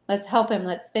 let's help him.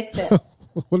 Let's fix it.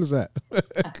 What is that?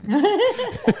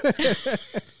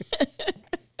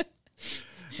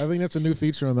 I think that's a new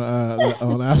feature on the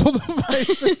on Apple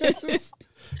devices.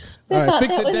 All right,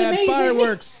 fix it, Dad. Amazing.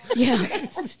 Fireworks. Yeah,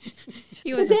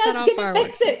 he was a set off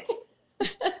fireworks. Fix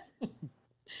it.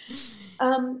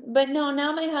 But no,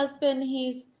 now my husband,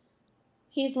 he's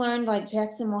learned, like,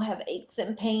 Jackson will have aches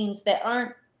and pains that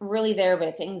aren't really there, but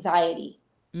it's anxiety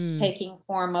taking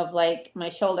form of, like, my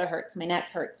shoulder hurts, my neck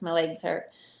hurts, my legs hurt.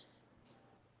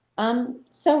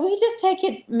 So we just take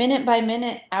it minute by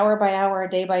minute, hour by hour,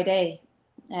 day by day.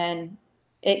 And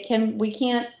we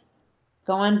can't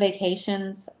go on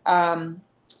vacations.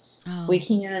 We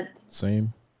can't.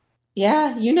 Same.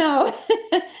 Yeah, you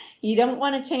don't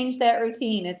want to change that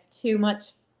routine. It's too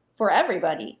much for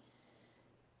everybody.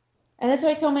 And that's why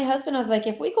I told my husband, I was like,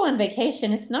 if we go on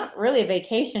vacation, it's not really a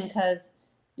vacation because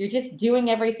you're just doing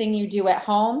everything you do at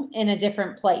home in a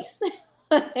different place.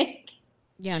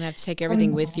 Yeah, and have to take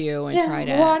everything with you and try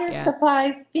to water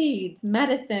supplies, feeds,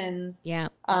 medicines. Yeah.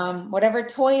 Whatever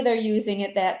toy they're using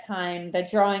at that time, the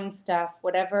drawing stuff,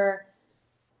 whatever.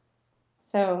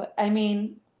 So, I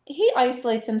mean, he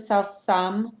isolates himself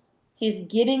some. He's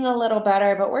getting a little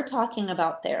better, but we're talking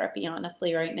about therapy,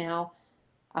 honestly, right now.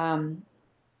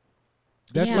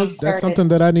 That's something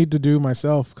that I need to do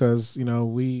myself because,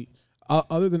 we,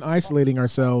 other than isolating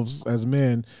ourselves as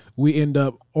men, we end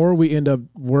up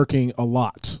working a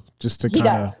lot just to kind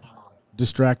of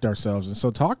distract ourselves. And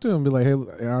so talk to him, be like, hey,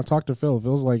 I'll talk to Phil.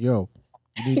 Phil's like, yo,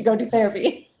 you need go to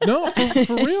therapy. No,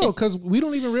 for real, because we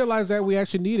don't even realize that we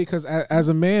actually need it. Because as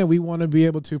a man, we want to be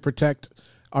able to protect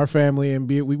our family and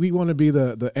we want to be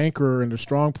the anchor and the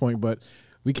strong point, but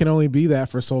we can only be that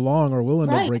for so long or we'll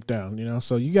end up break down,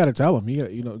 so you got to tell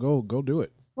him, go do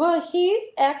it. Well, he's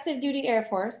active duty Air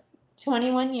Force,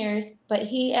 21 years, but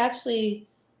he actually,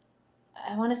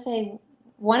 I want to say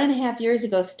 1.5 years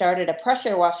ago, started a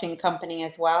pressure washing company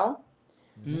as well.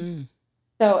 Mm.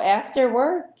 So after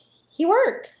work, he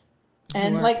works.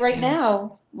 And like right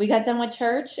now, we got done with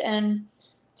church and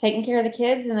taking care of the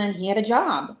kids, and then he had a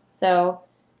job. So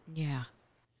yeah.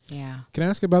 Can I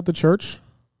ask about the church?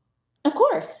 Of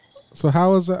course. So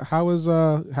how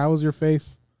has your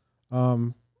faith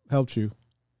helped you?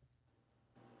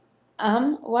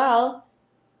 Well,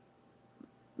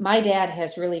 my dad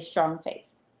has really strong faith.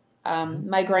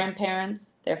 My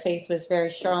grandparents, their faith was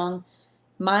very strong.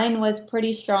 Mine was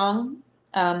pretty strong.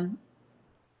 And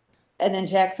then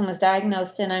Jackson was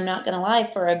diagnosed, and I'm not going to lie,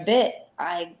 for a bit,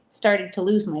 I started to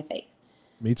lose my faith.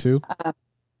 Me too.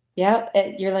 Yeah,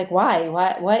 you're like, why?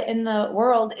 What in the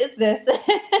world is this?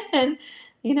 And,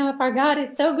 if our God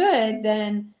is so good,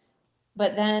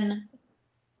 but then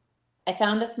I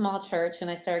found a small church and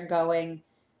I started going.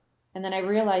 And then I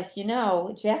realized,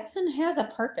 Jackson has a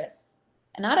purpose.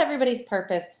 And not everybody's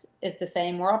purpose is the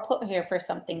same. We're all put here for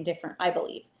something different, I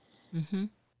believe. Mm-hmm.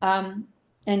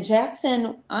 And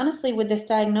Jackson, honestly, with this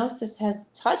diagnosis, has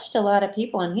touched a lot of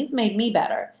people, and he's made me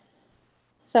better.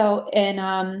 So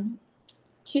in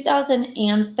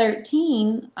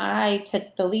 2013, I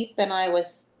took the leap and I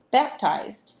was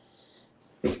baptized.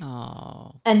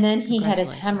 Oh. And then he had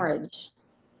his hemorrhage.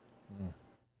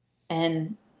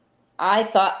 And I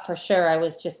thought for sure I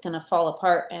was just going to fall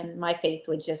apart and my faith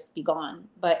would just be gone.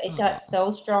 But it got so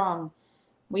strong.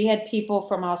 We had people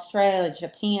from Australia,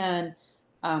 Japan,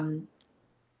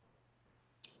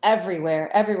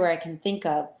 everywhere I can think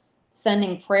of,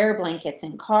 sending prayer blankets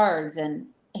and cards. And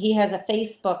he has a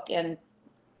Facebook and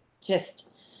just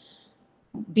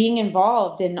being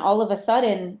involved. And all of a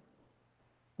sudden,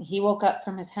 he woke up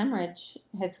from his hemorrhage,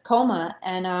 his coma,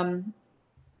 and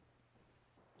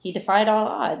he defied all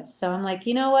odds. So I'm like,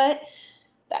 you know what?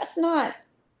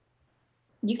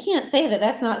 You can't say that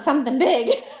that's not something big.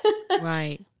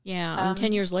 Right. Yeah.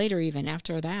 10 years later, even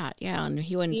after that. Yeah. And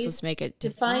he wasn't supposed to make it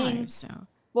to 5. So.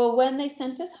 Well, when they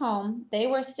sent us home, they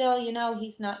were still,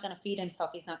 he's not going to feed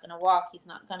himself. He's not going to walk. He's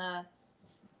not going to,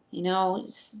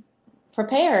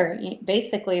 prepare,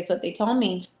 basically is what they told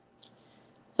me.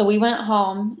 So we went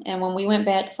home, and when we went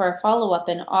back for a follow-up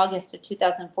in August of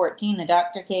 2014, the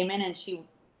doctor came in and she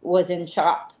was in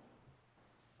shock.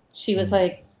 She was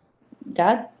like,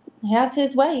 God has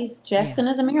his ways. Jackson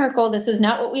is a miracle. This is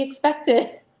not what we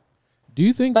expected. Do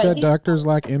you think that doctors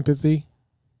lack empathy?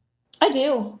 I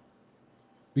do.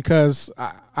 Because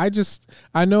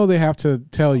I know they have to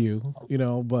tell you,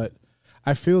 but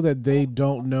I feel that they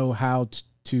don't know how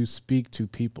to speak to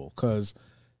people because,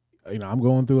 I'm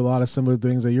going through a lot of similar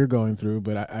things that you're going through,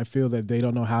 but I feel that they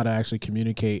don't know how to actually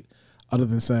communicate other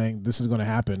than saying this is going to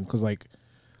happen. Because, like,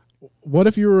 what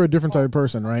if you were a different type of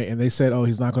person, right? And they said, oh,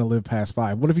 he's not going to live past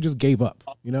 5. What if he just gave up,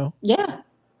 Yeah.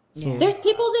 So, there's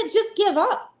people that just give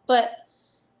up. But,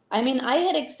 I mean, I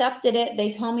had accepted it.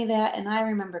 They told me that, and I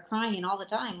remember crying all the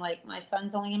time. Like, my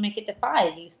son's only going to make it to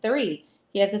 5. He's 3.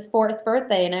 He has his 4th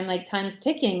birthday, and I'm like, time's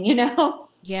ticking,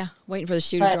 Yeah, waiting for the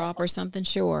shoe to drop or something,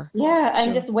 sure. Yeah,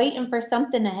 I'm just waiting for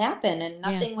something to happen, and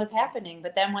nothing was happening.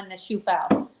 But then when the shoe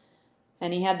fell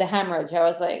and he had the hemorrhage, I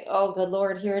was like, oh, good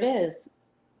Lord, here it is.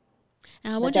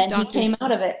 And I wonder if doctors, he came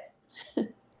out of it.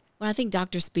 Well, I think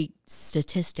doctors speak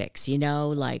statistics,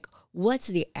 like what's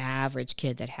the average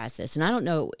kid that has this? And I don't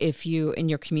know if you, in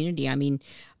your community, I mean,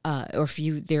 or if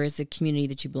there is a community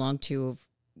that you belong to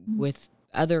with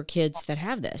other kids that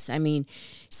have this. I mean,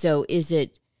 so is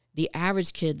it the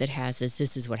average kid that has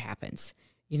this is what happens,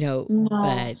 No.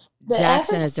 But The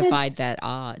Jackson average has kid, defied those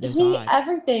odds.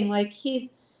 Everything, like he's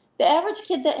the average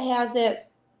kid that has it,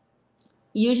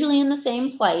 usually in the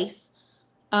same place.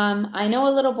 I know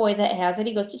a little boy that has it.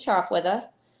 He goes to CHOP with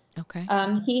us. Okay.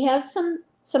 He has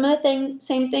some of the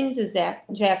same things as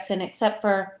Jackson, except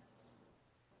for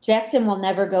Jackson will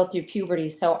never go through puberty,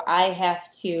 so I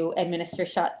have to administer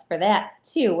shots for that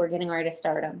too. We're getting ready to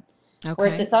start him. Okay.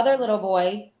 Whereas this other little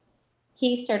boy,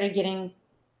 he started getting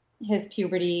his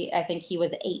puberty, I think he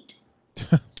was 8.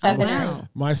 Oh, wow.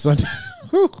 My son.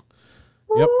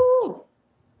 Yep.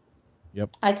 Yep.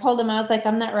 I told him, I was like,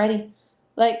 I'm not ready.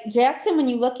 Like Jackson, when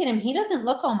you look at him, he doesn't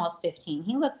look almost 15.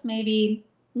 He looks maybe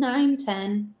 9,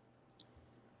 10.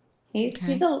 He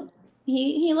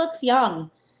looks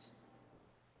young.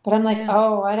 But I'm like,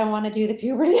 oh, I don't want to do the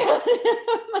puberty on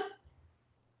him.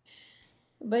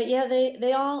 But yeah,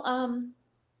 they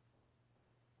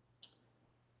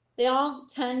all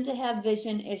tend to have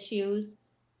vision issues,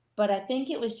 but I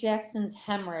think it was Jackson's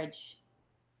hemorrhage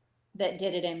that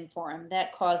did it in for him.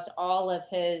 That caused all of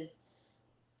his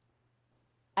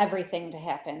everything to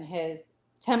happen. His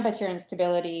temperature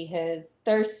instability, his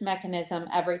thirst mechanism,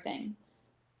 everything.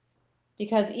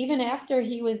 Because even after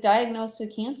he was diagnosed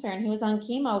with cancer and he was on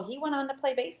chemo, he went on to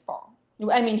play baseball.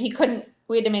 I mean,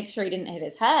 we had to make sure he didn't hit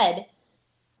his head,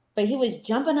 but he was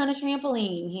jumping on a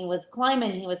trampoline. He was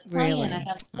climbing. He was playing.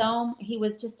 Really? He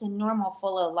was just a normal,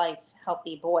 full of life,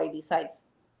 healthy boy besides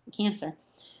cancer.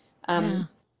 And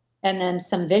then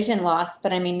some vision loss.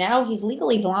 But I mean, now he's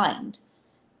legally blind.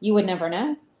 You would never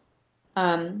know.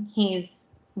 He's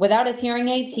without his hearing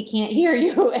aids, he can't hear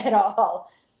you at all.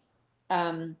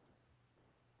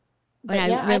 But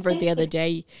I remember the other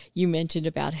day you mentioned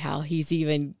about how he's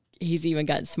even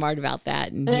gotten smart about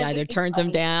that, and he either turns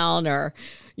them down or,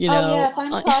 Oh yeah, if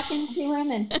I'm talking to him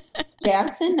and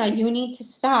Jackson, no, you need to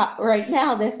stop right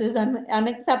now. This is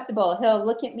unacceptable. He'll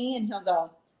look at me and he'll go,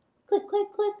 click,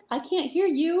 click, click. I can't hear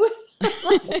you.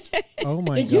 Oh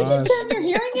my gosh. Did you just turn your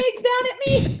hearing aids down at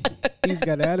me? He's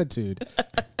got attitude.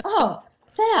 Oh,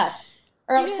 sass.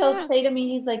 Or else he'll say to me,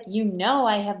 he's like,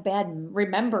 I have bad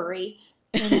remembery.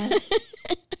 That's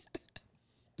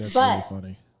really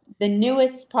funny. The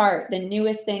newest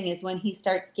thing is when he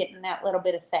starts getting that little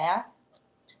bit of sass.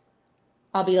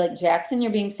 I'll be like, Jackson, you're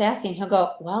being sassy. And he'll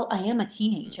go, well, I am a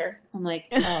teenager. I'm like,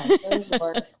 oh, good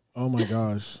Lord. Oh my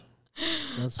gosh.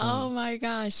 That's funny. Oh my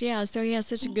gosh. Yeah. So he has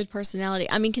such a good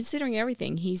personality. I mean, considering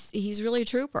everything, he's really a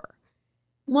trooper.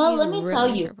 Well, let me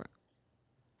tell you,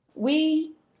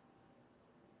 when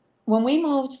we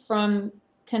moved from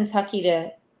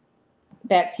Kentucky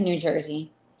back to New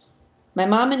Jersey, my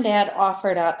mom and dad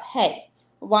offered up, hey,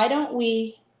 why don't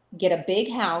we get a big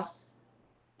house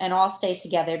and all stay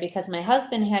together? Because my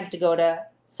husband had to go to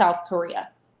South Korea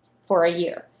for a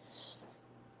year.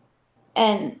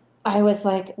 And I was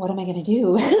like, what am I going to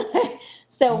do?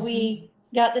 So we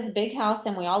got this big house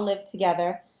and we all lived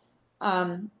together.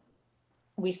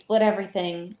 We split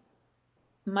everything.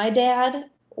 My dad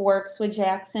works with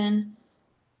Jackson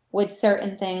with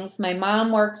certain things. My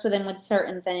mom works with him with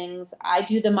certain things. I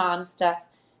do the mom stuff.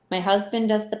 My husband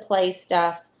does the play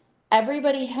stuff.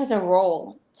 Everybody has a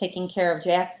role taking care of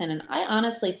Jackson, and I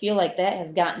honestly feel like that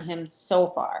has gotten him so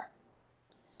far.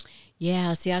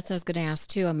 Yeah, see, that's what I was going to ask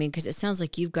too. I mean, because it sounds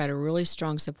like you've got a really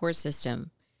strong support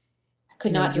system. I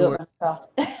could not do it myself.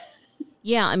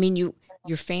 Yeah, I mean,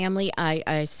 your family, I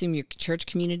assume your church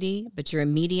community, but your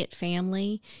immediate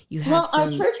family, you have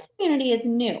our church community is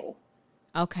new.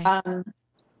 Okay.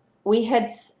 We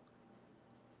had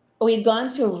we'd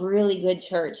gone to a really good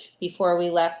church before we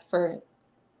left for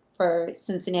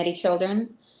Cincinnati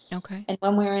Children's. Okay. And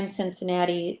when we were in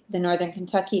Cincinnati, the Northern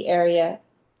Kentucky area,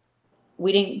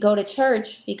 we didn't go to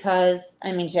church because,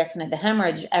 I mean, Jackson had the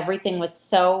hemorrhage. Everything was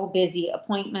so busy,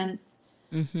 appointments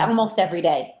Mm-hmm. almost every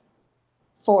day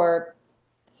for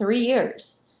 3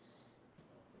 years.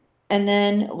 And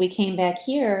then we came back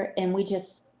here and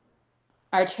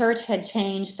our church had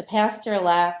changed. The pastor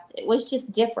left. It was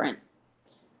just different.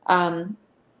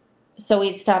 So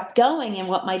we'd stopped going. And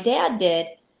what my dad did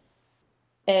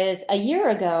is a year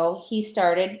ago, he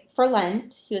started for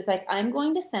Lent. He was like, I'm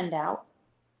going to send out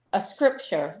a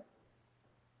scripture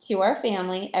to our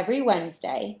family every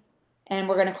Wednesday, and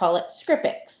we're going to call it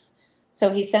Scripix. So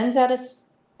he sends out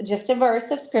just a verse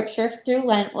of scripture through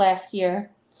Lent last year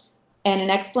and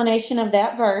an explanation of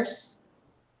that verse.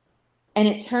 And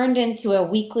it turned into a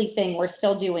weekly thing. We're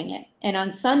still doing it. And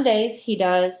on Sundays, he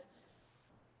does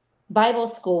Bible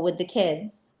school with the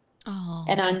kids. Oh,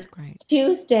 And on that's great.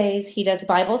 Tuesdays, he does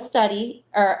Bible study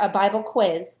or a Bible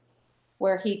quiz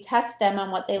where he tests them on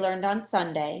what they learned on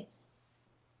Sunday.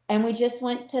 And we just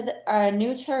went to a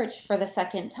new church for the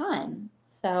second time.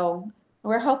 So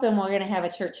we're hoping we're going to have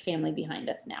a church family behind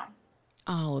us now.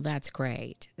 Oh, that's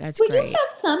great. That's We do great. have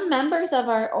some members of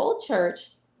our old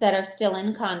church that are still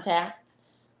in contact.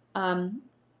 But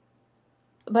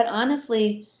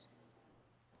honestly,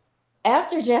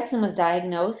 after Jackson was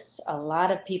diagnosed, a lot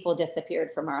of people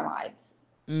disappeared from our lives.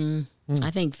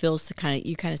 I think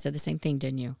you kind of said the same thing,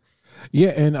 didn't you? Yeah,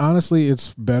 and honestly,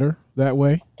 it's better that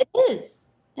way. It is.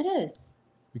 It is.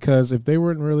 Because if they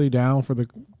weren't really down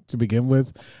to begin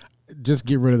with, just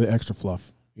get rid of the extra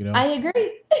fluff, you know? I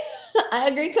agree. I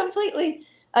agree completely.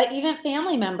 Even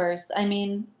family members. I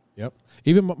mean. Yep.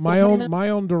 Even my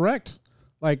own direct.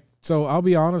 Like, so I'll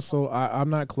be honest. So I'm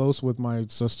not close with my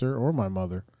sister or my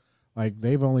mother. Like,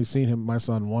 they've only seen my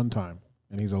son one time,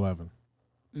 and he's 11.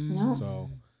 No. So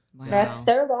wow. That's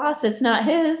their loss. It's not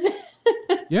his.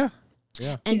 Yeah.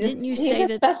 Yeah. And didn't you say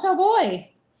he's a special boy?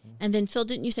 And then Phil,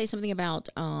 didn't you say something about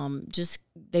just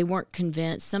they weren't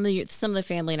convinced? Some of the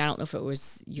family, and I don't know if it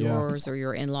was yours or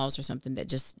your in-laws or something, that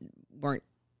just weren't.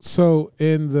 So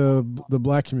in the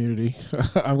Black community,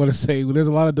 I'm going to say there's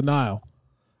a lot of denial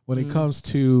when it comes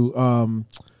to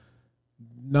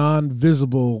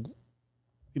non-visible,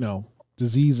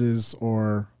 diseases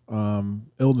or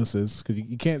illnesses, because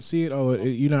you can't see it. Oh,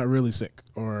 you're not really sick,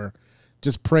 or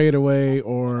just pray it away,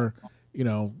 or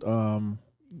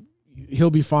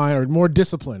he'll be fine, or more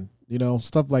discipline,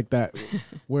 stuff like that.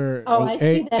 Where I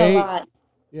see that a lot.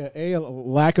 Yeah, a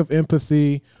lack of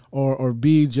empathy, or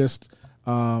B, just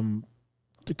the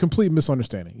complete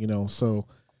misunderstanding. So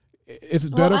it's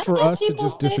better for us to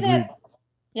just disagree.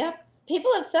 Yeah,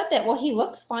 people have said that. Well, he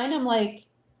looks fine. I'm like,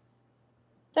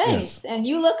 thanks, yes. And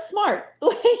you look smart.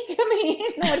 Like, I mean,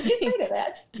 what do you say to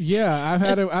that? Yeah, I've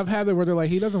had it where they're like,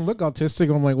 he doesn't look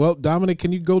autistic. I'm like, well, Dominic,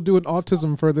 can you go do an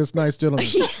autism for this nice gentleman?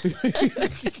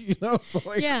 So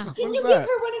like, yeah. Can you give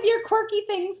her one of your quirky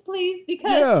things, please?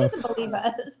 Because she doesn't believe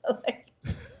us.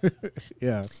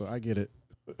 Yeah, so I get it.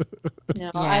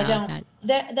 No, yeah, I don't.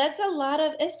 That's a lot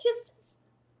of. It's just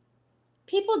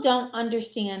people don't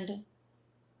understand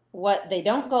what they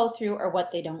don't go through or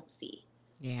what they don't see.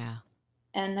 Yeah.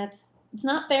 And it's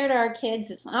not fair to our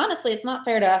kids. It's not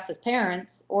fair to us as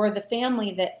parents or the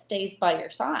family that stays by your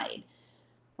side.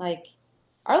 Like,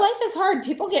 our life is hard.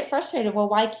 People get frustrated. Well,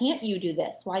 why can't you do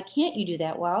this? Why can't you do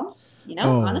that? Well,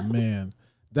 honestly, man,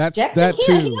 that's Jackson that can't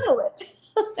too. Handle it.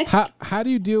 How do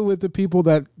you deal with the people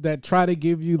that try to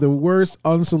give you the worst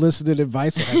unsolicited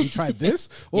advice? Have you tried this?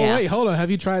 Well, wait, hold on. Have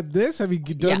you tried this? Have you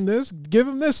done this? Give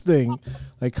them this thing.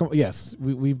 Like, yes,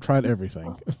 we've tried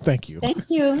everything. Thank you.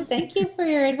 Thank you for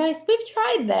your advice. We've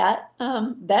tried that.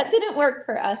 That didn't work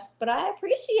for us, but I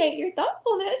appreciate your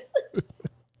thoughtfulness.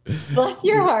 Bless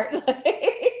your heart.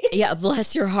 Yeah,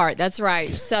 bless your heart. That's right.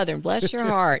 Southern, bless your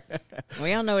heart.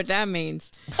 We all know what that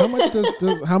means. How much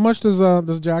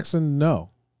does Jackson know?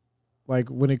 Like,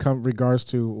 when it comes regards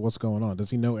to what's going on, does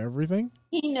he know everything?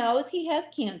 He knows he has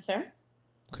cancer.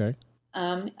 Okay.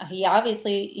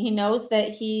 He knows that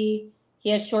he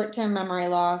has short-term memory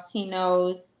loss. He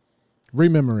knows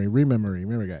Rememory.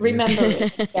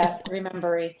 Yes,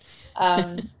 rememory.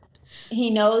 He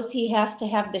knows he has to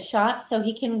have the shot so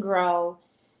he can grow.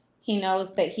 He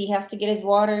knows that he has to get his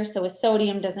water so his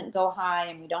sodium doesn't go high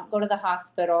and we don't go to the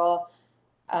hospital.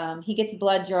 He gets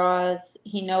blood draws.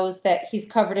 He knows that he's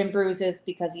covered in bruises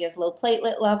because he has low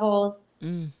platelet levels.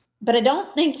 But I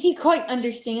don't think he quite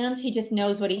understands. He just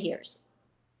knows what he hears.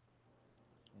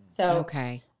 So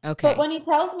okay. But Okay. when he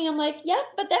tells me, I'm like, yep,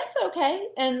 but that's okay.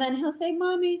 And then he'll say,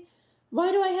 Mommy,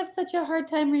 why do I have such a hard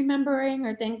time remembering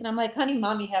or things? And I'm like, honey,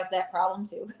 Mommy has that problem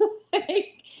too.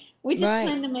 Like, we just Right.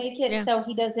 kind of make it Yeah. so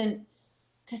he doesn't,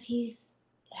 because he's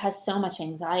has so much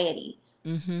anxiety.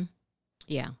 Mm-hmm.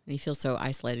 Yeah. And you feel so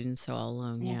isolated and so all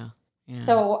alone. Yeah. Yeah. Yeah.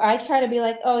 So I try to be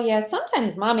like, oh yeah,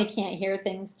 sometimes Mommy can't hear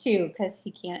things too because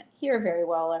he can't hear very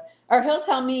well. Or he'll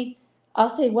tell me,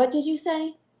 I'll say, what did you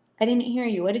say? I didn't hear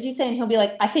you. What did you say? And he'll be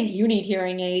like, I think you need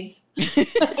hearing aids.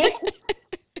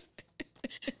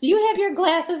 Do you have your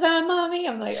glasses on, Mommy?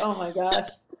 I'm like, oh my gosh.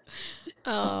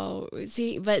 Oh,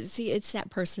 see, it's that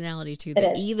personality too It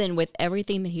that is. even with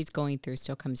everything that he's going through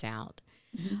still comes out.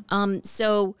 Mhm.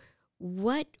 So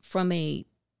what from a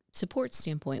support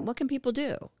standpoint, what can people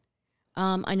do?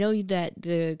 I know that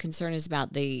the concern is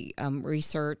about the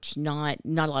research. Not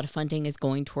a lot of funding is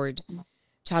going toward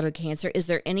childhood cancer. Is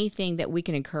there anything that we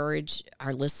can encourage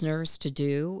our listeners to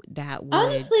do that would?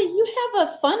 Honestly, you have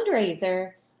a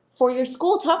fundraiser for your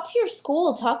school. Talk to your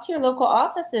school, talk to your local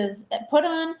offices, put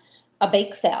on a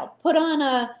bake sale, put on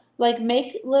a, like,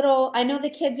 make little, I know the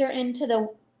kids are into the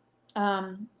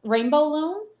rainbow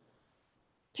loom.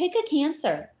 Pick a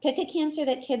cancer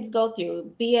that kids go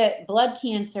through, be it blood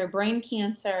cancer, brain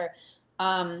cancer,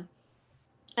 um,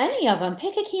 any of them.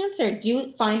 Pick a cancer.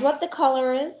 Find what the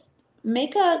color is.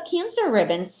 Make a cancer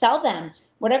ribbon. Sell them.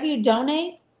 Whatever you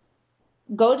donate,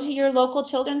 go to your local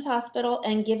children's hospital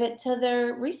and give it to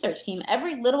their research team.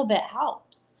 Every little bit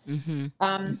helps. Mm-hmm,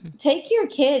 mm-hmm. Take your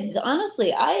kids.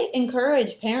 Honestly, I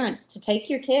encourage parents to take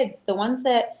your kids. The ones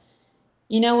that,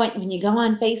 when you go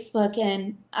on Facebook,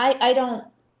 and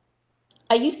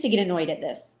I used to get annoyed at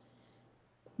this,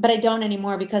 but I don't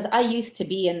anymore because I used to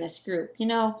be in this group. You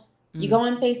go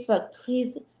on Facebook,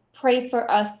 please pray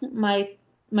for us.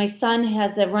 My son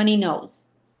has a runny nose.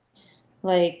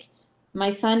 Like, my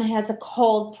son has a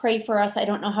cold, pray for us. I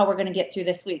don't know how we're going to get through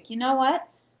this week. You know what?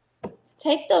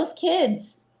 Take those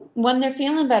kids when they're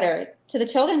feeling better to the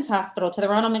children's hospital, to the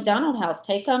Ronald McDonald House.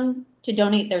 Take them to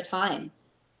donate their time.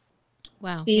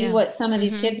 Wow. See Yeah. what some of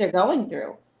these Mm-hmm. kids are going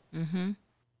through. Mm-hmm.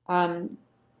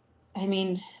 I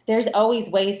mean, there's always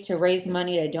ways to raise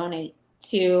money to donate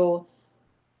to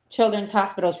children's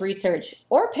hospitals research,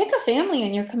 or pick a family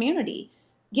in your community.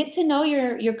 Get to know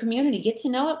your community. Get to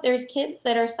know if there's kids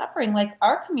that are suffering. Like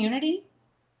our community,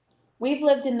 we've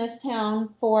lived in this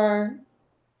town for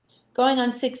going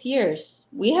on 6 years.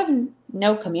 We have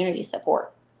no community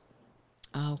support.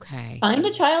 Okay. Find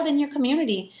a child in your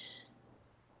community.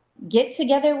 Get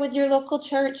together with your local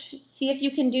church. See if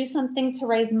you can do something to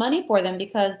raise money for them,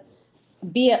 because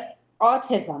be it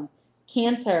autism,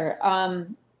 cancer,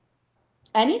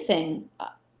 anything,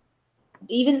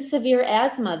 even severe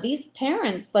asthma, these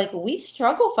parents, like, we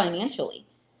struggle financially.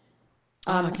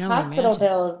 Oh, I can only Hospital imagine.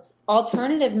 bills,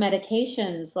 alternative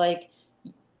medications. Like,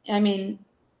 I mean,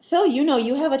 Phil,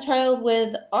 you have a child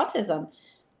with autism.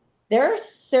 There are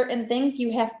certain things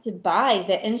you have to buy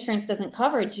that insurance doesn't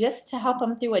cover just to help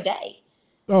them through a day.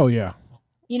 Oh yeah.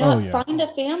 You know Oh what? yeah. Find a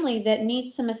family that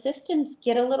needs some assistance.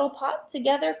 Get a little pot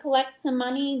together, collect some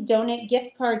money, donate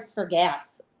gift cards for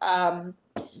gas.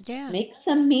 Yeah. Make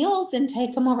some meals and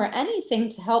take them over. Anything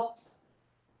to help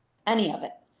any of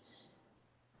it.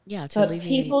 Yeah. To But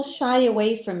alleviate. people shy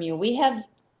away from you. We have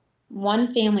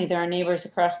one family, they're our neighbors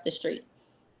across the street,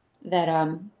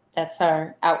 that's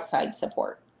our outside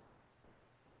support.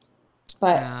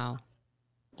 But Wow.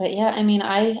 but yeah, I mean,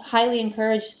 I highly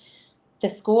encourage the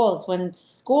schools. When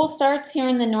school starts here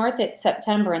in the north, it's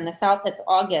September. In the south, it's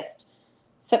August.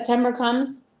 September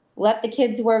comes, let the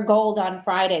kids wear gold on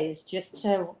Fridays just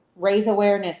to raise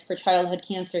awareness for childhood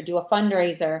cancer. Do a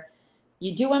fundraiser.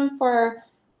 You do them for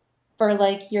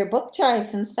like your book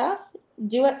drives and stuff.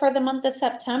 Do it for the month of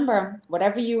September.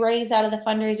 Whatever you raise out of the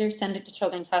fundraiser, send it to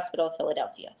Children's Hospital of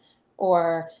Philadelphia.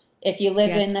 Or if you See, live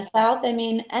in the South, I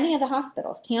mean, any of the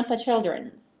hospitals, Tampa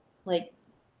Children's. Like,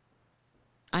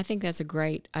 I think that's a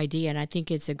great idea, and I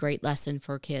think it's a great lesson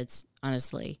for kids.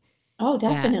 Honestly, oh,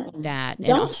 that definitely. and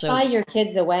Don't shy also, your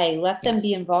kids away. Let yeah. them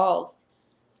be involved.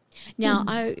 Now,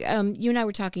 you and I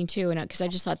were talking too, and because I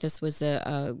just thought this was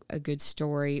a good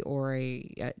story, or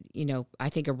I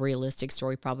think a realistic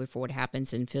story probably for what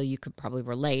happens. And Phil, you could probably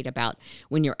relate about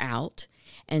when you're out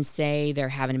and say they're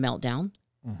having a meltdown,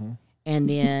 Mm-hmm. and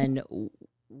then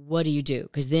what do you do?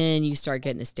 Because then you start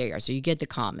getting the stares, so you get the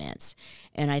comments.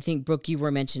 And I think Brooke, you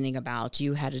were mentioning about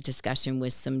you had a discussion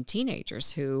with some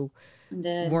teenagers who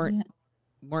weren't Yeah,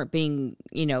 weren't being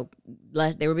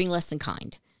less. They were being less than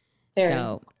kind. very.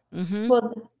 So. Mm-hmm.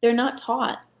 Well, they're not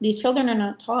taught. These children are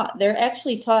not taught. They're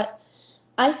actually taught.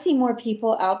 I see more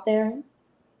people out there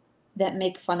that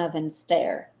make fun of and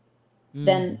stare.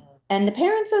 then, and the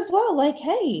parents as well, like,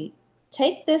 hey,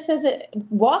 take this as a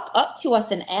walk up to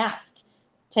us and ask.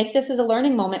 Take this as a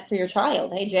learning moment for your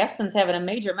child. Hey, Jackson's having a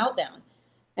major meltdown.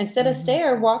 Instead of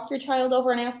stare, walk your child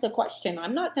over and ask a question.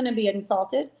 I'm not going to be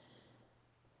insulted.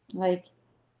 Like,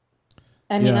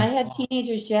 I mean, Yeah. I had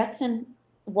teenagers. Jackson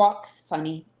walks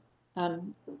funny.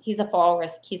 He's a fall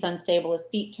risk. He's unstable. His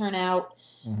feet turn out,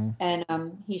 and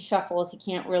he shuffles. He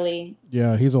can't really.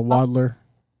 Yeah, he's a waddler.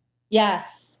 Yes,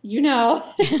 you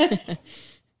know.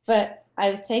 But I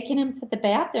was taking him to the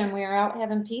bathroom. We were out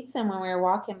having pizza, and when we were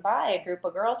walking by, a group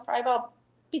of girls, probably about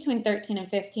between 13 and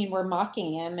 15, were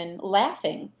mocking him and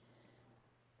laughing.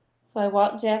 So I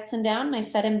walked Jackson down and I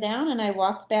set him down and I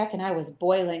walked back, and I was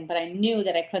boiling, but I knew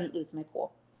that I couldn't lose my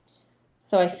cool.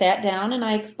 So I sat down and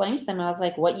I explained to them, I was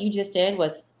like, what you just did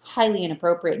was highly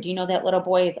inappropriate. Do you know that little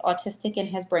boy is autistic and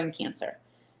has brain cancer?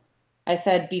 I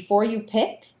said, before you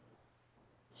pick,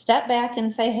 step back and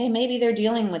say, hey, maybe they're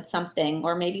dealing with something,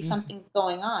 or maybe something's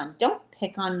going on. Don't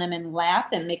pick on them and laugh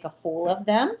and make a fool of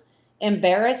them,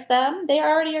 embarrass them. They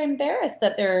already are embarrassed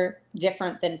that they're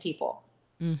different than people.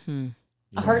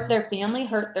 Hurt their family,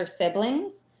 hurt their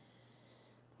siblings.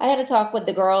 I had to talk with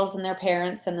the girls and their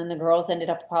parents, and then the girls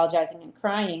ended up apologizing and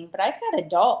crying. But I've had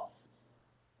adults.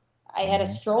 I had a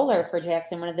stroller for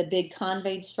Jackson, one of the big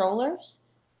conveyed strollers,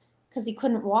 because he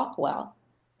couldn't walk well.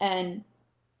 And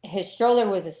his stroller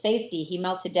was a safety. He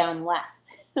melted down less,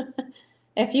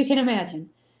 if you can imagine.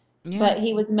 Yeah. But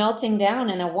he was melting down,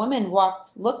 and a woman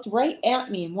looked right at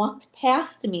me and walked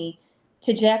past me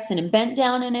to Jackson and bent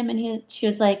down on him. And she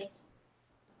was like,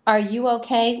 are you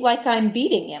okay? Like I'm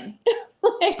beating him.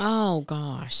 Like, oh,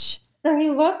 gosh. So he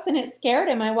looks, and it scared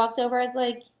him. I walked over. I was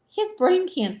like, he has brain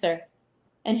cancer,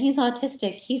 and he's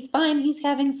autistic. He's fine. He's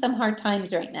having some hard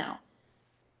times right now.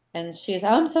 And she's,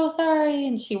 I'm so sorry.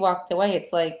 And she walked away.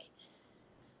 It's like,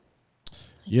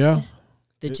 yeah.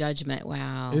 The judgment.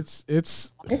 Wow. There's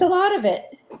a lot of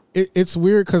it. It's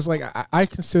weird because, like, I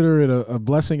consider it a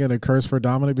blessing and a curse for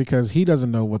Dominic, because he doesn't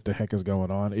know what the heck is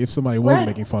going on if somebody was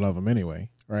making fun of him anyway,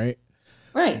 right?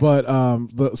 Right. But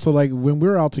so like when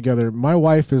we're out together, my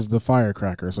wife is the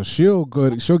firecracker, so she'll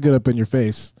get up in your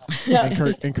face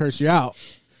and curse you out,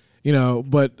 you know.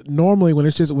 But normally when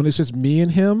it's just me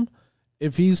and him,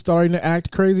 if he's starting to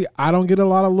act crazy, I don't get a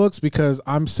lot of looks because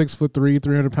I'm 6'3",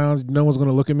 300 pounds. No one's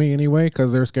gonna look at me anyway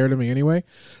because they're scared of me anyway.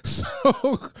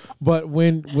 So, but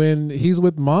when he's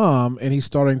with mom and he's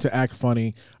starting to act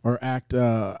funny or have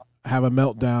a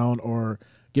meltdown or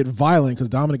get violent, because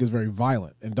Dominic is very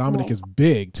violent, and Dominic is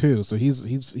big too. So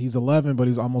he's 11, but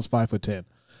he's almost 5'10".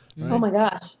 Right? Oh my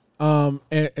gosh.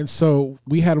 And so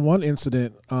we had one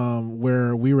incident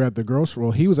where we were at the grocery.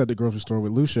 Well, he was at the grocery store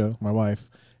with Lucia, my wife,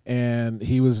 and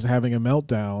he was having a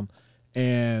meltdown,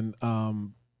 and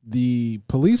the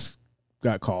police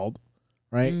got called.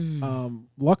 Right.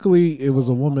 Luckily, it was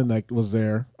a woman that was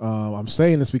there. I'm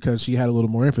saying this because she had a little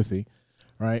more empathy.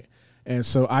 Right. And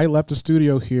so I left the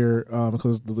studio here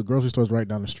because the grocery store is right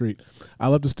down the street. I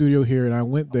left the studio here and I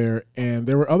went there, and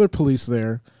there were other police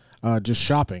there just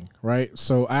shopping, right?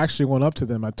 So I actually went up to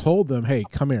them. I told them, hey,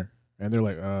 come here. And they're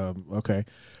like, okay.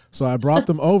 So I brought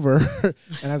them over,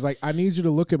 and I was like, I need you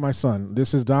to look at my son.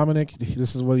 This is Dominic.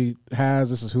 This is what he has.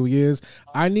 This is who he is.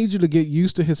 I need you to get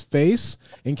used to his face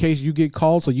in case you get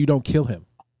called so you don't kill him.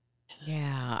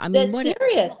 Yeah. I mean, that's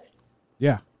serious.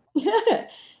 Yeah.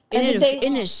 Isn't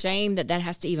it a shame that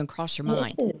has to even cross your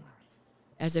mind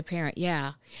as a parent?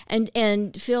 Yeah.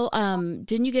 And Phil,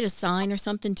 didn't you get a sign or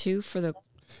something too for the?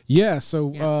 Yeah.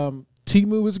 So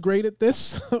Temu is great at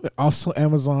this. Also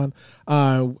Amazon.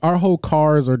 Our whole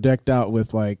cars are decked out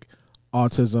with like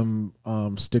autism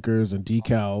stickers and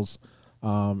decals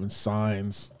and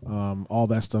signs, all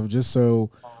that stuff, just so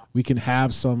we can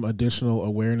have some additional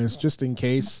awareness, just in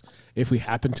case if we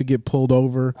happen to get pulled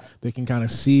over, they can kind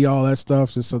of see all that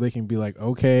stuff, just so they can be like,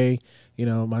 okay, you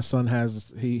know, my son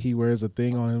he wears a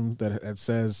thing on him that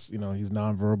says, you know, he's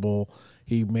nonverbal.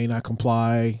 He may not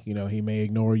comply. You know, he may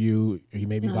ignore you. He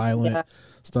may be violent,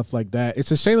 stuff like that.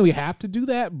 It's a shame that we have to do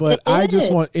that, but I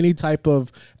just want any type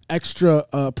of extra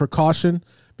precaution,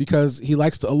 because he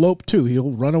likes to elope too.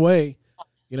 He'll run away,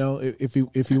 you know, if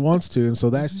he wants to. And so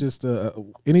that's just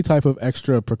any type of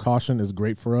extra precaution is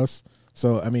great for us.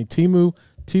 So, I mean, Temu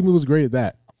was great at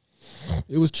that.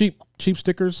 It was cheap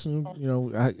stickers, and, you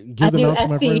know, I give them out to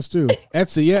my friends too.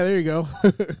 Etsy. Yeah, there you go.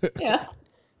 Yeah.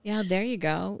 Yeah, there you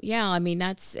go. Yeah, I mean,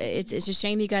 it's a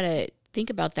shame you got to think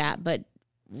about that, but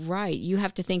right, you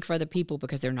have to think for other people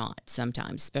because they're not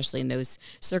sometimes, especially in those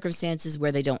circumstances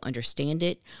where they don't understand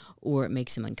it or it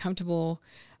makes them uncomfortable.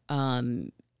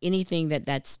 Anything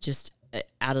that's just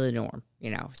out of the norm,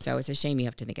 you know. So it's a shame you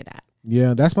have to think of that.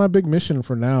 Yeah, that's my big mission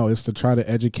for now, is to try to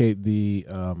educate the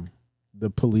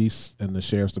police and the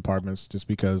sheriff's departments, just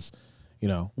because, you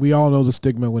know, we all know the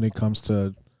stigma when it comes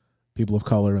to people of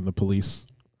color and the police,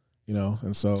 you know,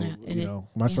 and so, and you know,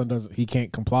 my son he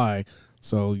can't comply.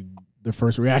 So the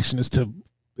first reaction is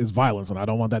violence, and I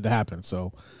don't want that to happen.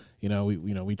 So, you know,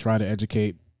 we try to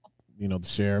educate, you know, the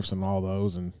sheriffs and all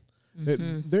those, and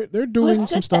they're doing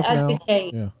some stuff now.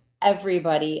 Yeah.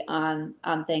 Everybody on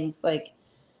things like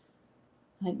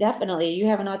definitely, you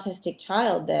have an autistic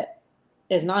child that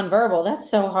is nonverbal.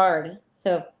 That's so hard.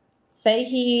 So say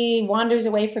he wanders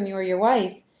away from you or your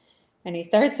wife and he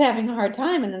starts having a hard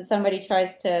time, and then somebody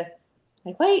tries to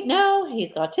like, wait, no,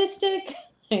 he's autistic.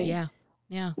 Yeah.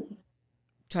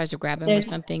 Tries to grab him or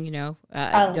something, you know. They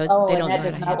and don't that know does how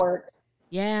to not handle. work.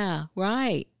 Yeah,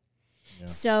 right. Yeah.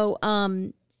 So,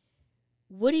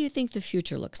 what do you think the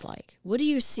future looks like? What do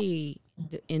you see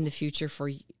in the future for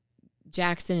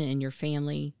Jackson and your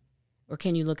family? Or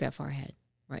can you look that far ahead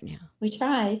right now? We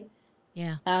try.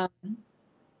 Yeah.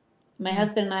 My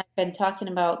husband and I have been talking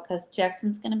about, because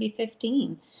Jackson's going to be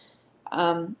 15.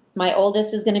 My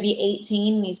oldest is going to be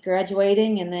 18, and he's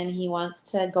graduating, and then he wants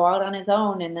to go out on his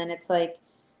own. And then it's like,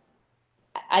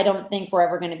 I don't think we're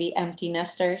ever going to be empty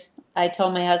nesters. I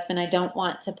told my husband I don't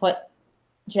want to put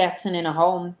Jackson in a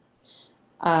home.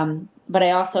 But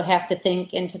I also have to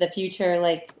think into the future,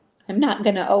 like, I'm not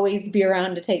going to always be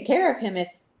around to take care of him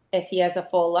if he has a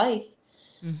full life,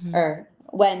 or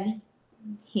when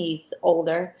he's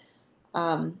older.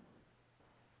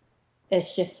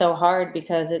 It's just so hard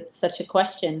because it's such a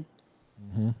question.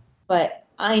 But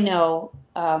I know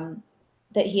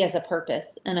that he has a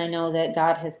purpose, and I know that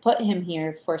God has put him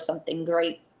here for something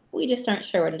great. We just aren't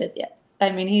sure what it is yet.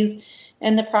 I mean, he's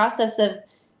in the process of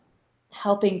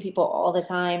helping people all the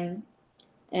time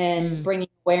and bringing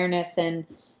awareness. And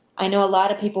I know a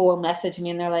lot of people will message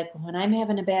me and they're like, when I'm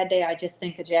having a bad day, I just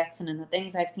think of Jackson and the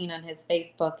things I've seen on his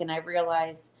Facebook, and I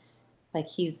realize like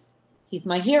he's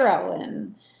my hero.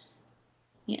 And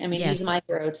I mean, he's my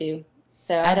hero too.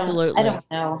 So absolutely. I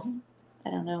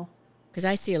don't know. Because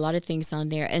I see a lot of things on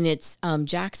there, and it's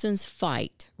Jackson's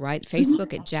Fight, right?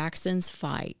 Facebook at Jackson's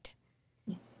Fight.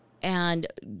 And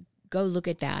go look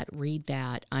at that, read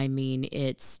that. I mean,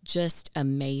 it's just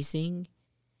amazing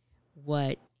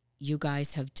what you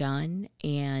guys have done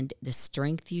and the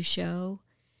strength you show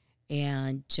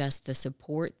and just the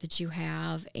support that you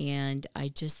have. And I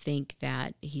just think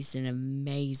that he's an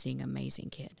amazing, amazing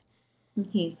kid.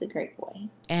 He's a great boy.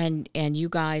 And you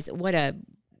guys, what a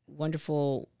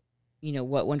wonderful, you know,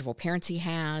 what wonderful parents he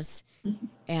has.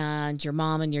 And your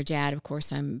mom and your dad, of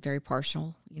course, I'm very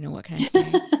partial. You know, what can I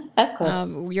say? Of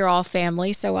course. You're all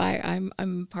family, so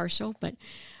I'm partial, but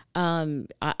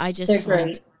I just They're find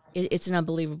great. It's an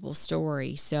unbelievable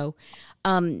story. So,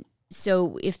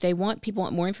 so if people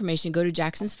want more information, go to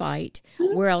Jackson's Fight.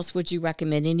 Where else would you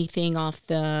recommend? Anything off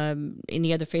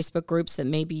any other Facebook groups that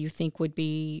maybe you think would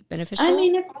be beneficial? I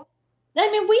mean,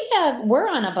 we're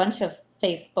on a bunch of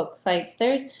Facebook sites.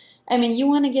 You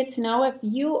want to get to know if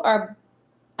you are.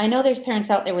 I know there's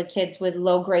parents out there with kids with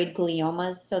low-grade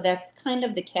gliomas, so that's kind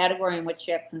of the category in which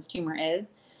Jackson's tumor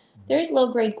is. There's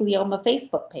low-grade glioma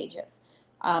Facebook pages,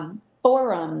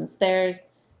 forums. There's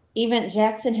even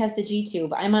Jackson has the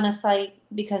G-tube. I'm on a site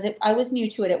because I was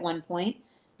new to it at one point.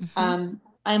 I'm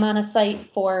on a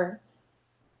site for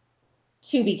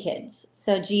Tubi kids,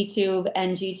 so G-tube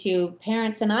and G-tube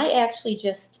parents, and I actually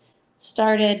just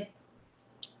started,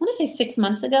 I want to say 6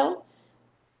 months ago.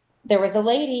 There was a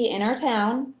lady in our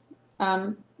town,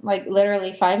 like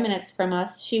literally 5 minutes from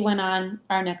us. She went on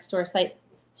our next door site.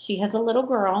 She has a little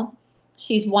girl.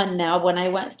 She's 1 now. When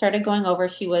I started going over,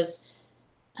 she was,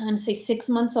 I want to say 6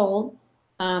 months old.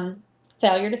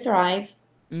 Failure to thrive.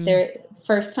 They're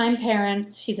first-time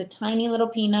parents. She's a tiny little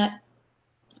peanut.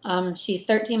 She's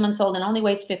 13 months old and only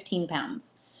weighs 15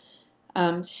 pounds.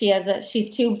 She's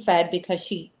tube fed because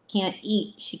she can't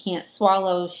eat. She can't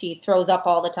swallow. She throws up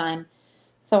all the time.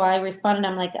 So I responded,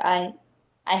 I'm like, I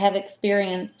have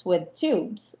experience with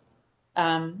tubes,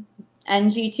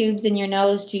 NG tubes in your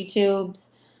nose, G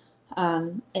tubes.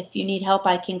 If you need help,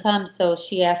 I can come. So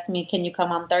she asked me, can you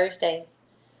come on Thursdays?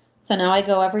 So now I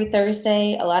go every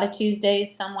Thursday, a lot of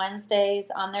Tuesdays, some Wednesdays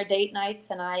on their date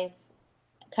nights. And I've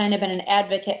kind of been an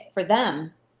advocate for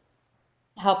them,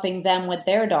 helping them with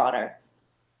their daughter.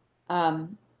 That's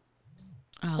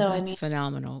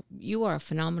phenomenal. You are a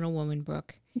phenomenal woman,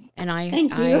 Brooke. And I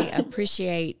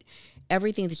appreciate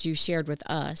everything that you shared with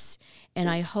us. And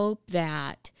I hope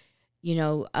that, you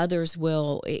know, others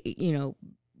will, you know,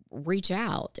 reach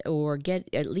out or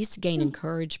at least gain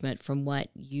encouragement from what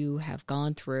you have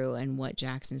gone through and what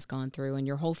Jackson's gone through and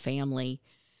your whole family.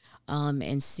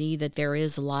 and see that there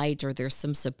is light or there's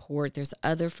some support. There's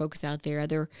other folks out there,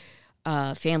 other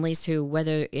families who,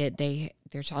 whether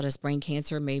their child has brain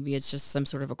cancer, maybe it's just some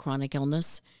sort of a chronic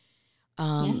illness,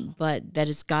 but that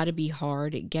it's got to be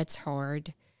hard. It gets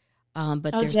hard,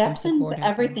 but there's some support out there.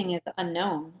 Everything is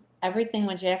unknown. Everything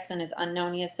with Jackson is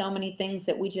unknown. He has so many things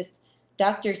that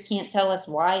doctors can't tell us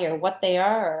why or what they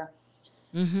are.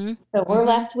 So we're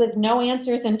left with no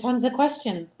answers and tons of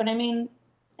questions. But I mean,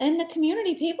 in the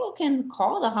community, people can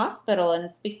call the hospital and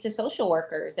speak to social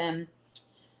workers and,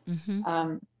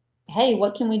 hey,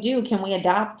 what can we do? Can we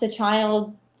adopt a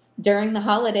child during the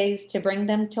holidays to bring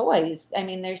them toys? I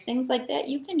mean, there's things like that.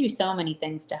 You can do so many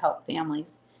things to help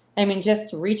families. I mean,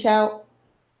 just reach out,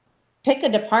 pick a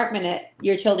department at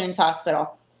your children's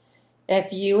hospital.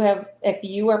 If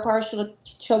you are partial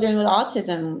to children with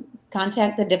autism,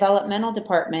 contact the developmental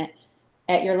department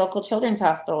at your local children's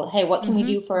hospital. Hey, what can we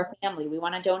do for a family? We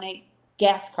want to donate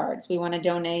gas cards. We want to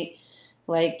donate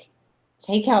like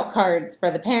takeout cards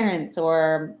for the parents,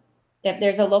 or if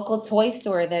there's a local toy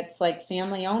store that's like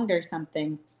family owned or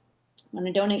something, want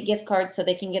to donate gift cards so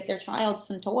they can get their child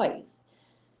some toys.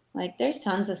 Like there's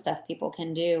tons of stuff people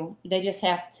can do. They just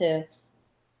have to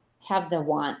have the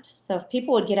want. So if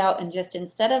people would get out and just,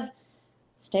 instead of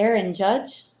stare and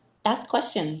judge, ask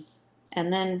questions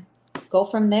and then go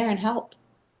from there and help.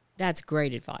 That's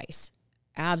great advice.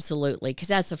 Absolutely. Because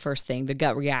that's the first thing. The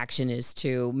gut reaction is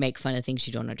to make fun of things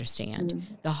you don't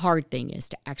understand. The hard thing is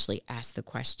to actually ask the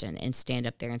question and stand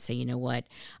up there and say, you know what,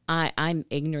 I'm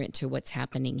ignorant to what's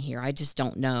happening here. I just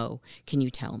don't know. Can you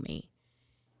tell me?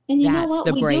 And you That's know what?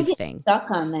 the We brave do get thing.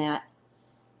 Stuck on that.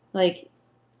 Like,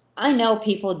 I know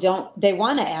people they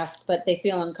want to ask, but they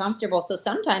feel uncomfortable. So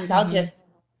sometimes I'll just,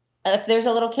 if there's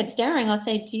a little kid staring, I'll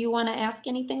say, do you want to ask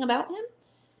anything about him?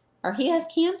 Or he has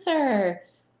cancer,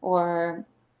 or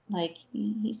like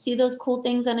you see those cool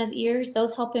things on his ears,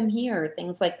 those help him hear,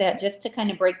 things like that, just to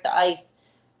kind of break the ice.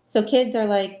 So kids are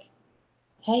like,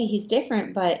 hey, he's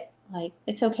different, but like,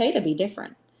 it's okay to be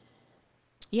different.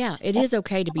 Yeah, it is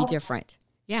okay to be different.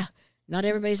 Yeah, not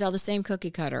everybody's all the same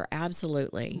cookie cutter.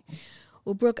 Absolutely.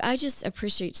 Well, Brooke, I just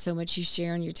appreciate so much you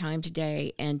sharing your time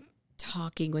today and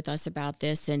talking with us about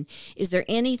this. And is there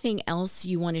anything else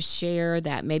you want to share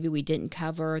that maybe we didn't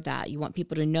cover that you want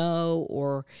people to know,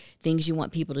 or things you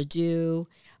want people to do?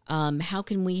 How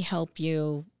can we help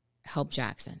you help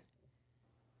Jackson?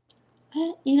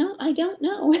 I don't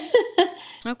know.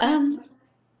 Okay.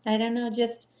 I don't know.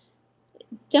 Just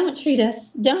don't treat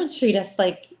us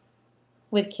like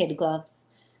with kid gloves.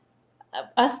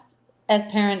 Us as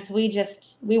parents,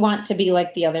 we want to be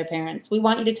like the other parents. We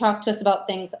want you to talk to us about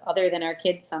things other than our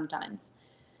kids sometimes,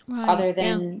 other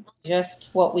than just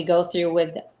what we go through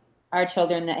with our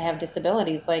children that have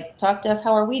disabilities. Like, talk to us.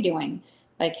 How are we doing?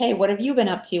 Like, hey, what have you been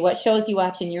up to? What shows you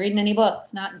watching? You reading any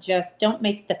books? Don't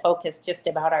make the focus just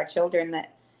about our children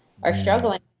that are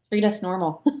struggling. Treat us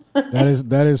normal.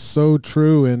 That is so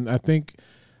true. And I think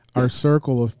our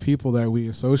circle of people that we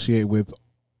associate with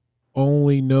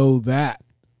only know that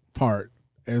part,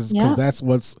 because that's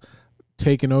what's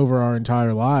taken over our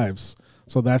entire lives.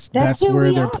 So that's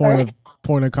where their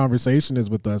point of conversation is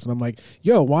with us. And I'm like,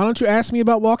 yo, why don't you ask me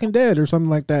about Walking Dead or something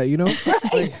like that? You know,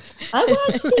 right. I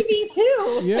watch TV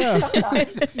too. Yeah.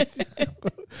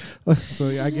 So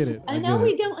I get it. I know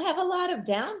we don't have a lot of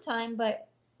downtime, but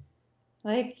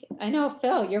like, I know,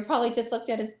 Phil, you're probably just looked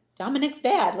at as Dominic's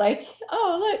dad. Like,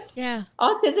 oh, look,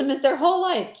 autism is their whole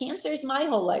life. Cancer is my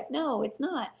whole life. No, it's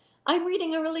not. I'm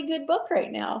reading a really good book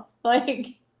right now. Like,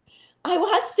 I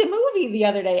watched a movie the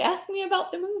other day. Ask me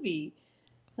about the movie.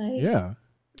 Like,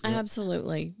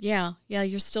 Absolutely. Yeah.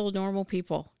 You're still normal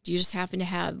people. You just happen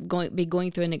to be going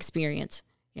through an experience.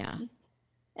 Yeah.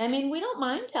 I mean, we don't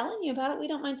mind telling you about it. We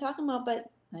don't mind talking about,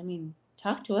 but I mean,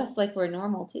 talk to us like we're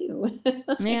normal too.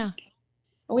 Yeah.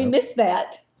 We miss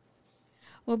that.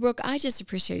 Well, Brooke, I just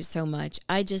appreciate it so much.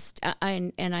 I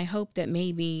hope that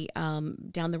maybe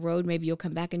down the road, maybe you'll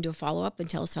come back and do a follow-up and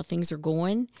tell us how things are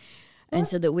going. And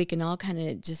so that we can all kind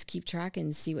of just keep track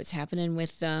and see what's happening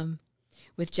with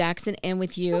Jackson and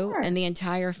with you and the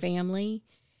entire family.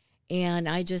 And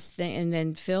and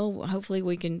then Phil, hopefully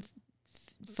we can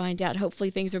find out, hopefully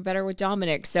things are better with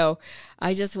Dominic. So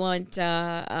I just want,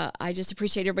 I just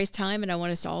appreciate everybody's time, and I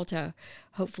want us all to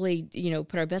hopefully,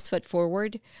 put our best foot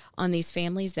forward on these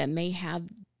families that may have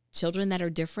children that are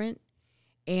different,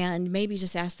 and maybe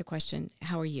just ask the question,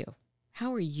 how are you?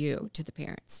 How are you to the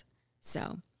parents?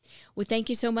 So, well, thank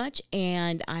you so much,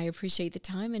 and I appreciate the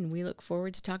time, and we look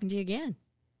forward to talking to you again.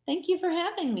 Thank you for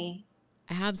having me.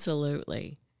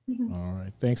 Absolutely. All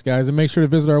right. Thanks, guys. And make sure to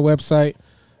visit our website,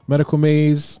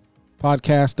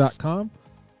 medicalmazepodcast.com.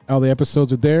 All the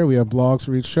episodes are there. We have blogs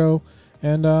for each show.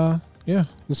 And yeah,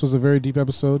 this was a very deep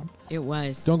episode. It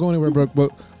was. Don't go anywhere, Brooke.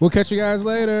 But we'll catch you guys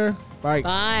later. Bye.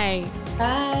 Bye.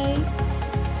 Bye.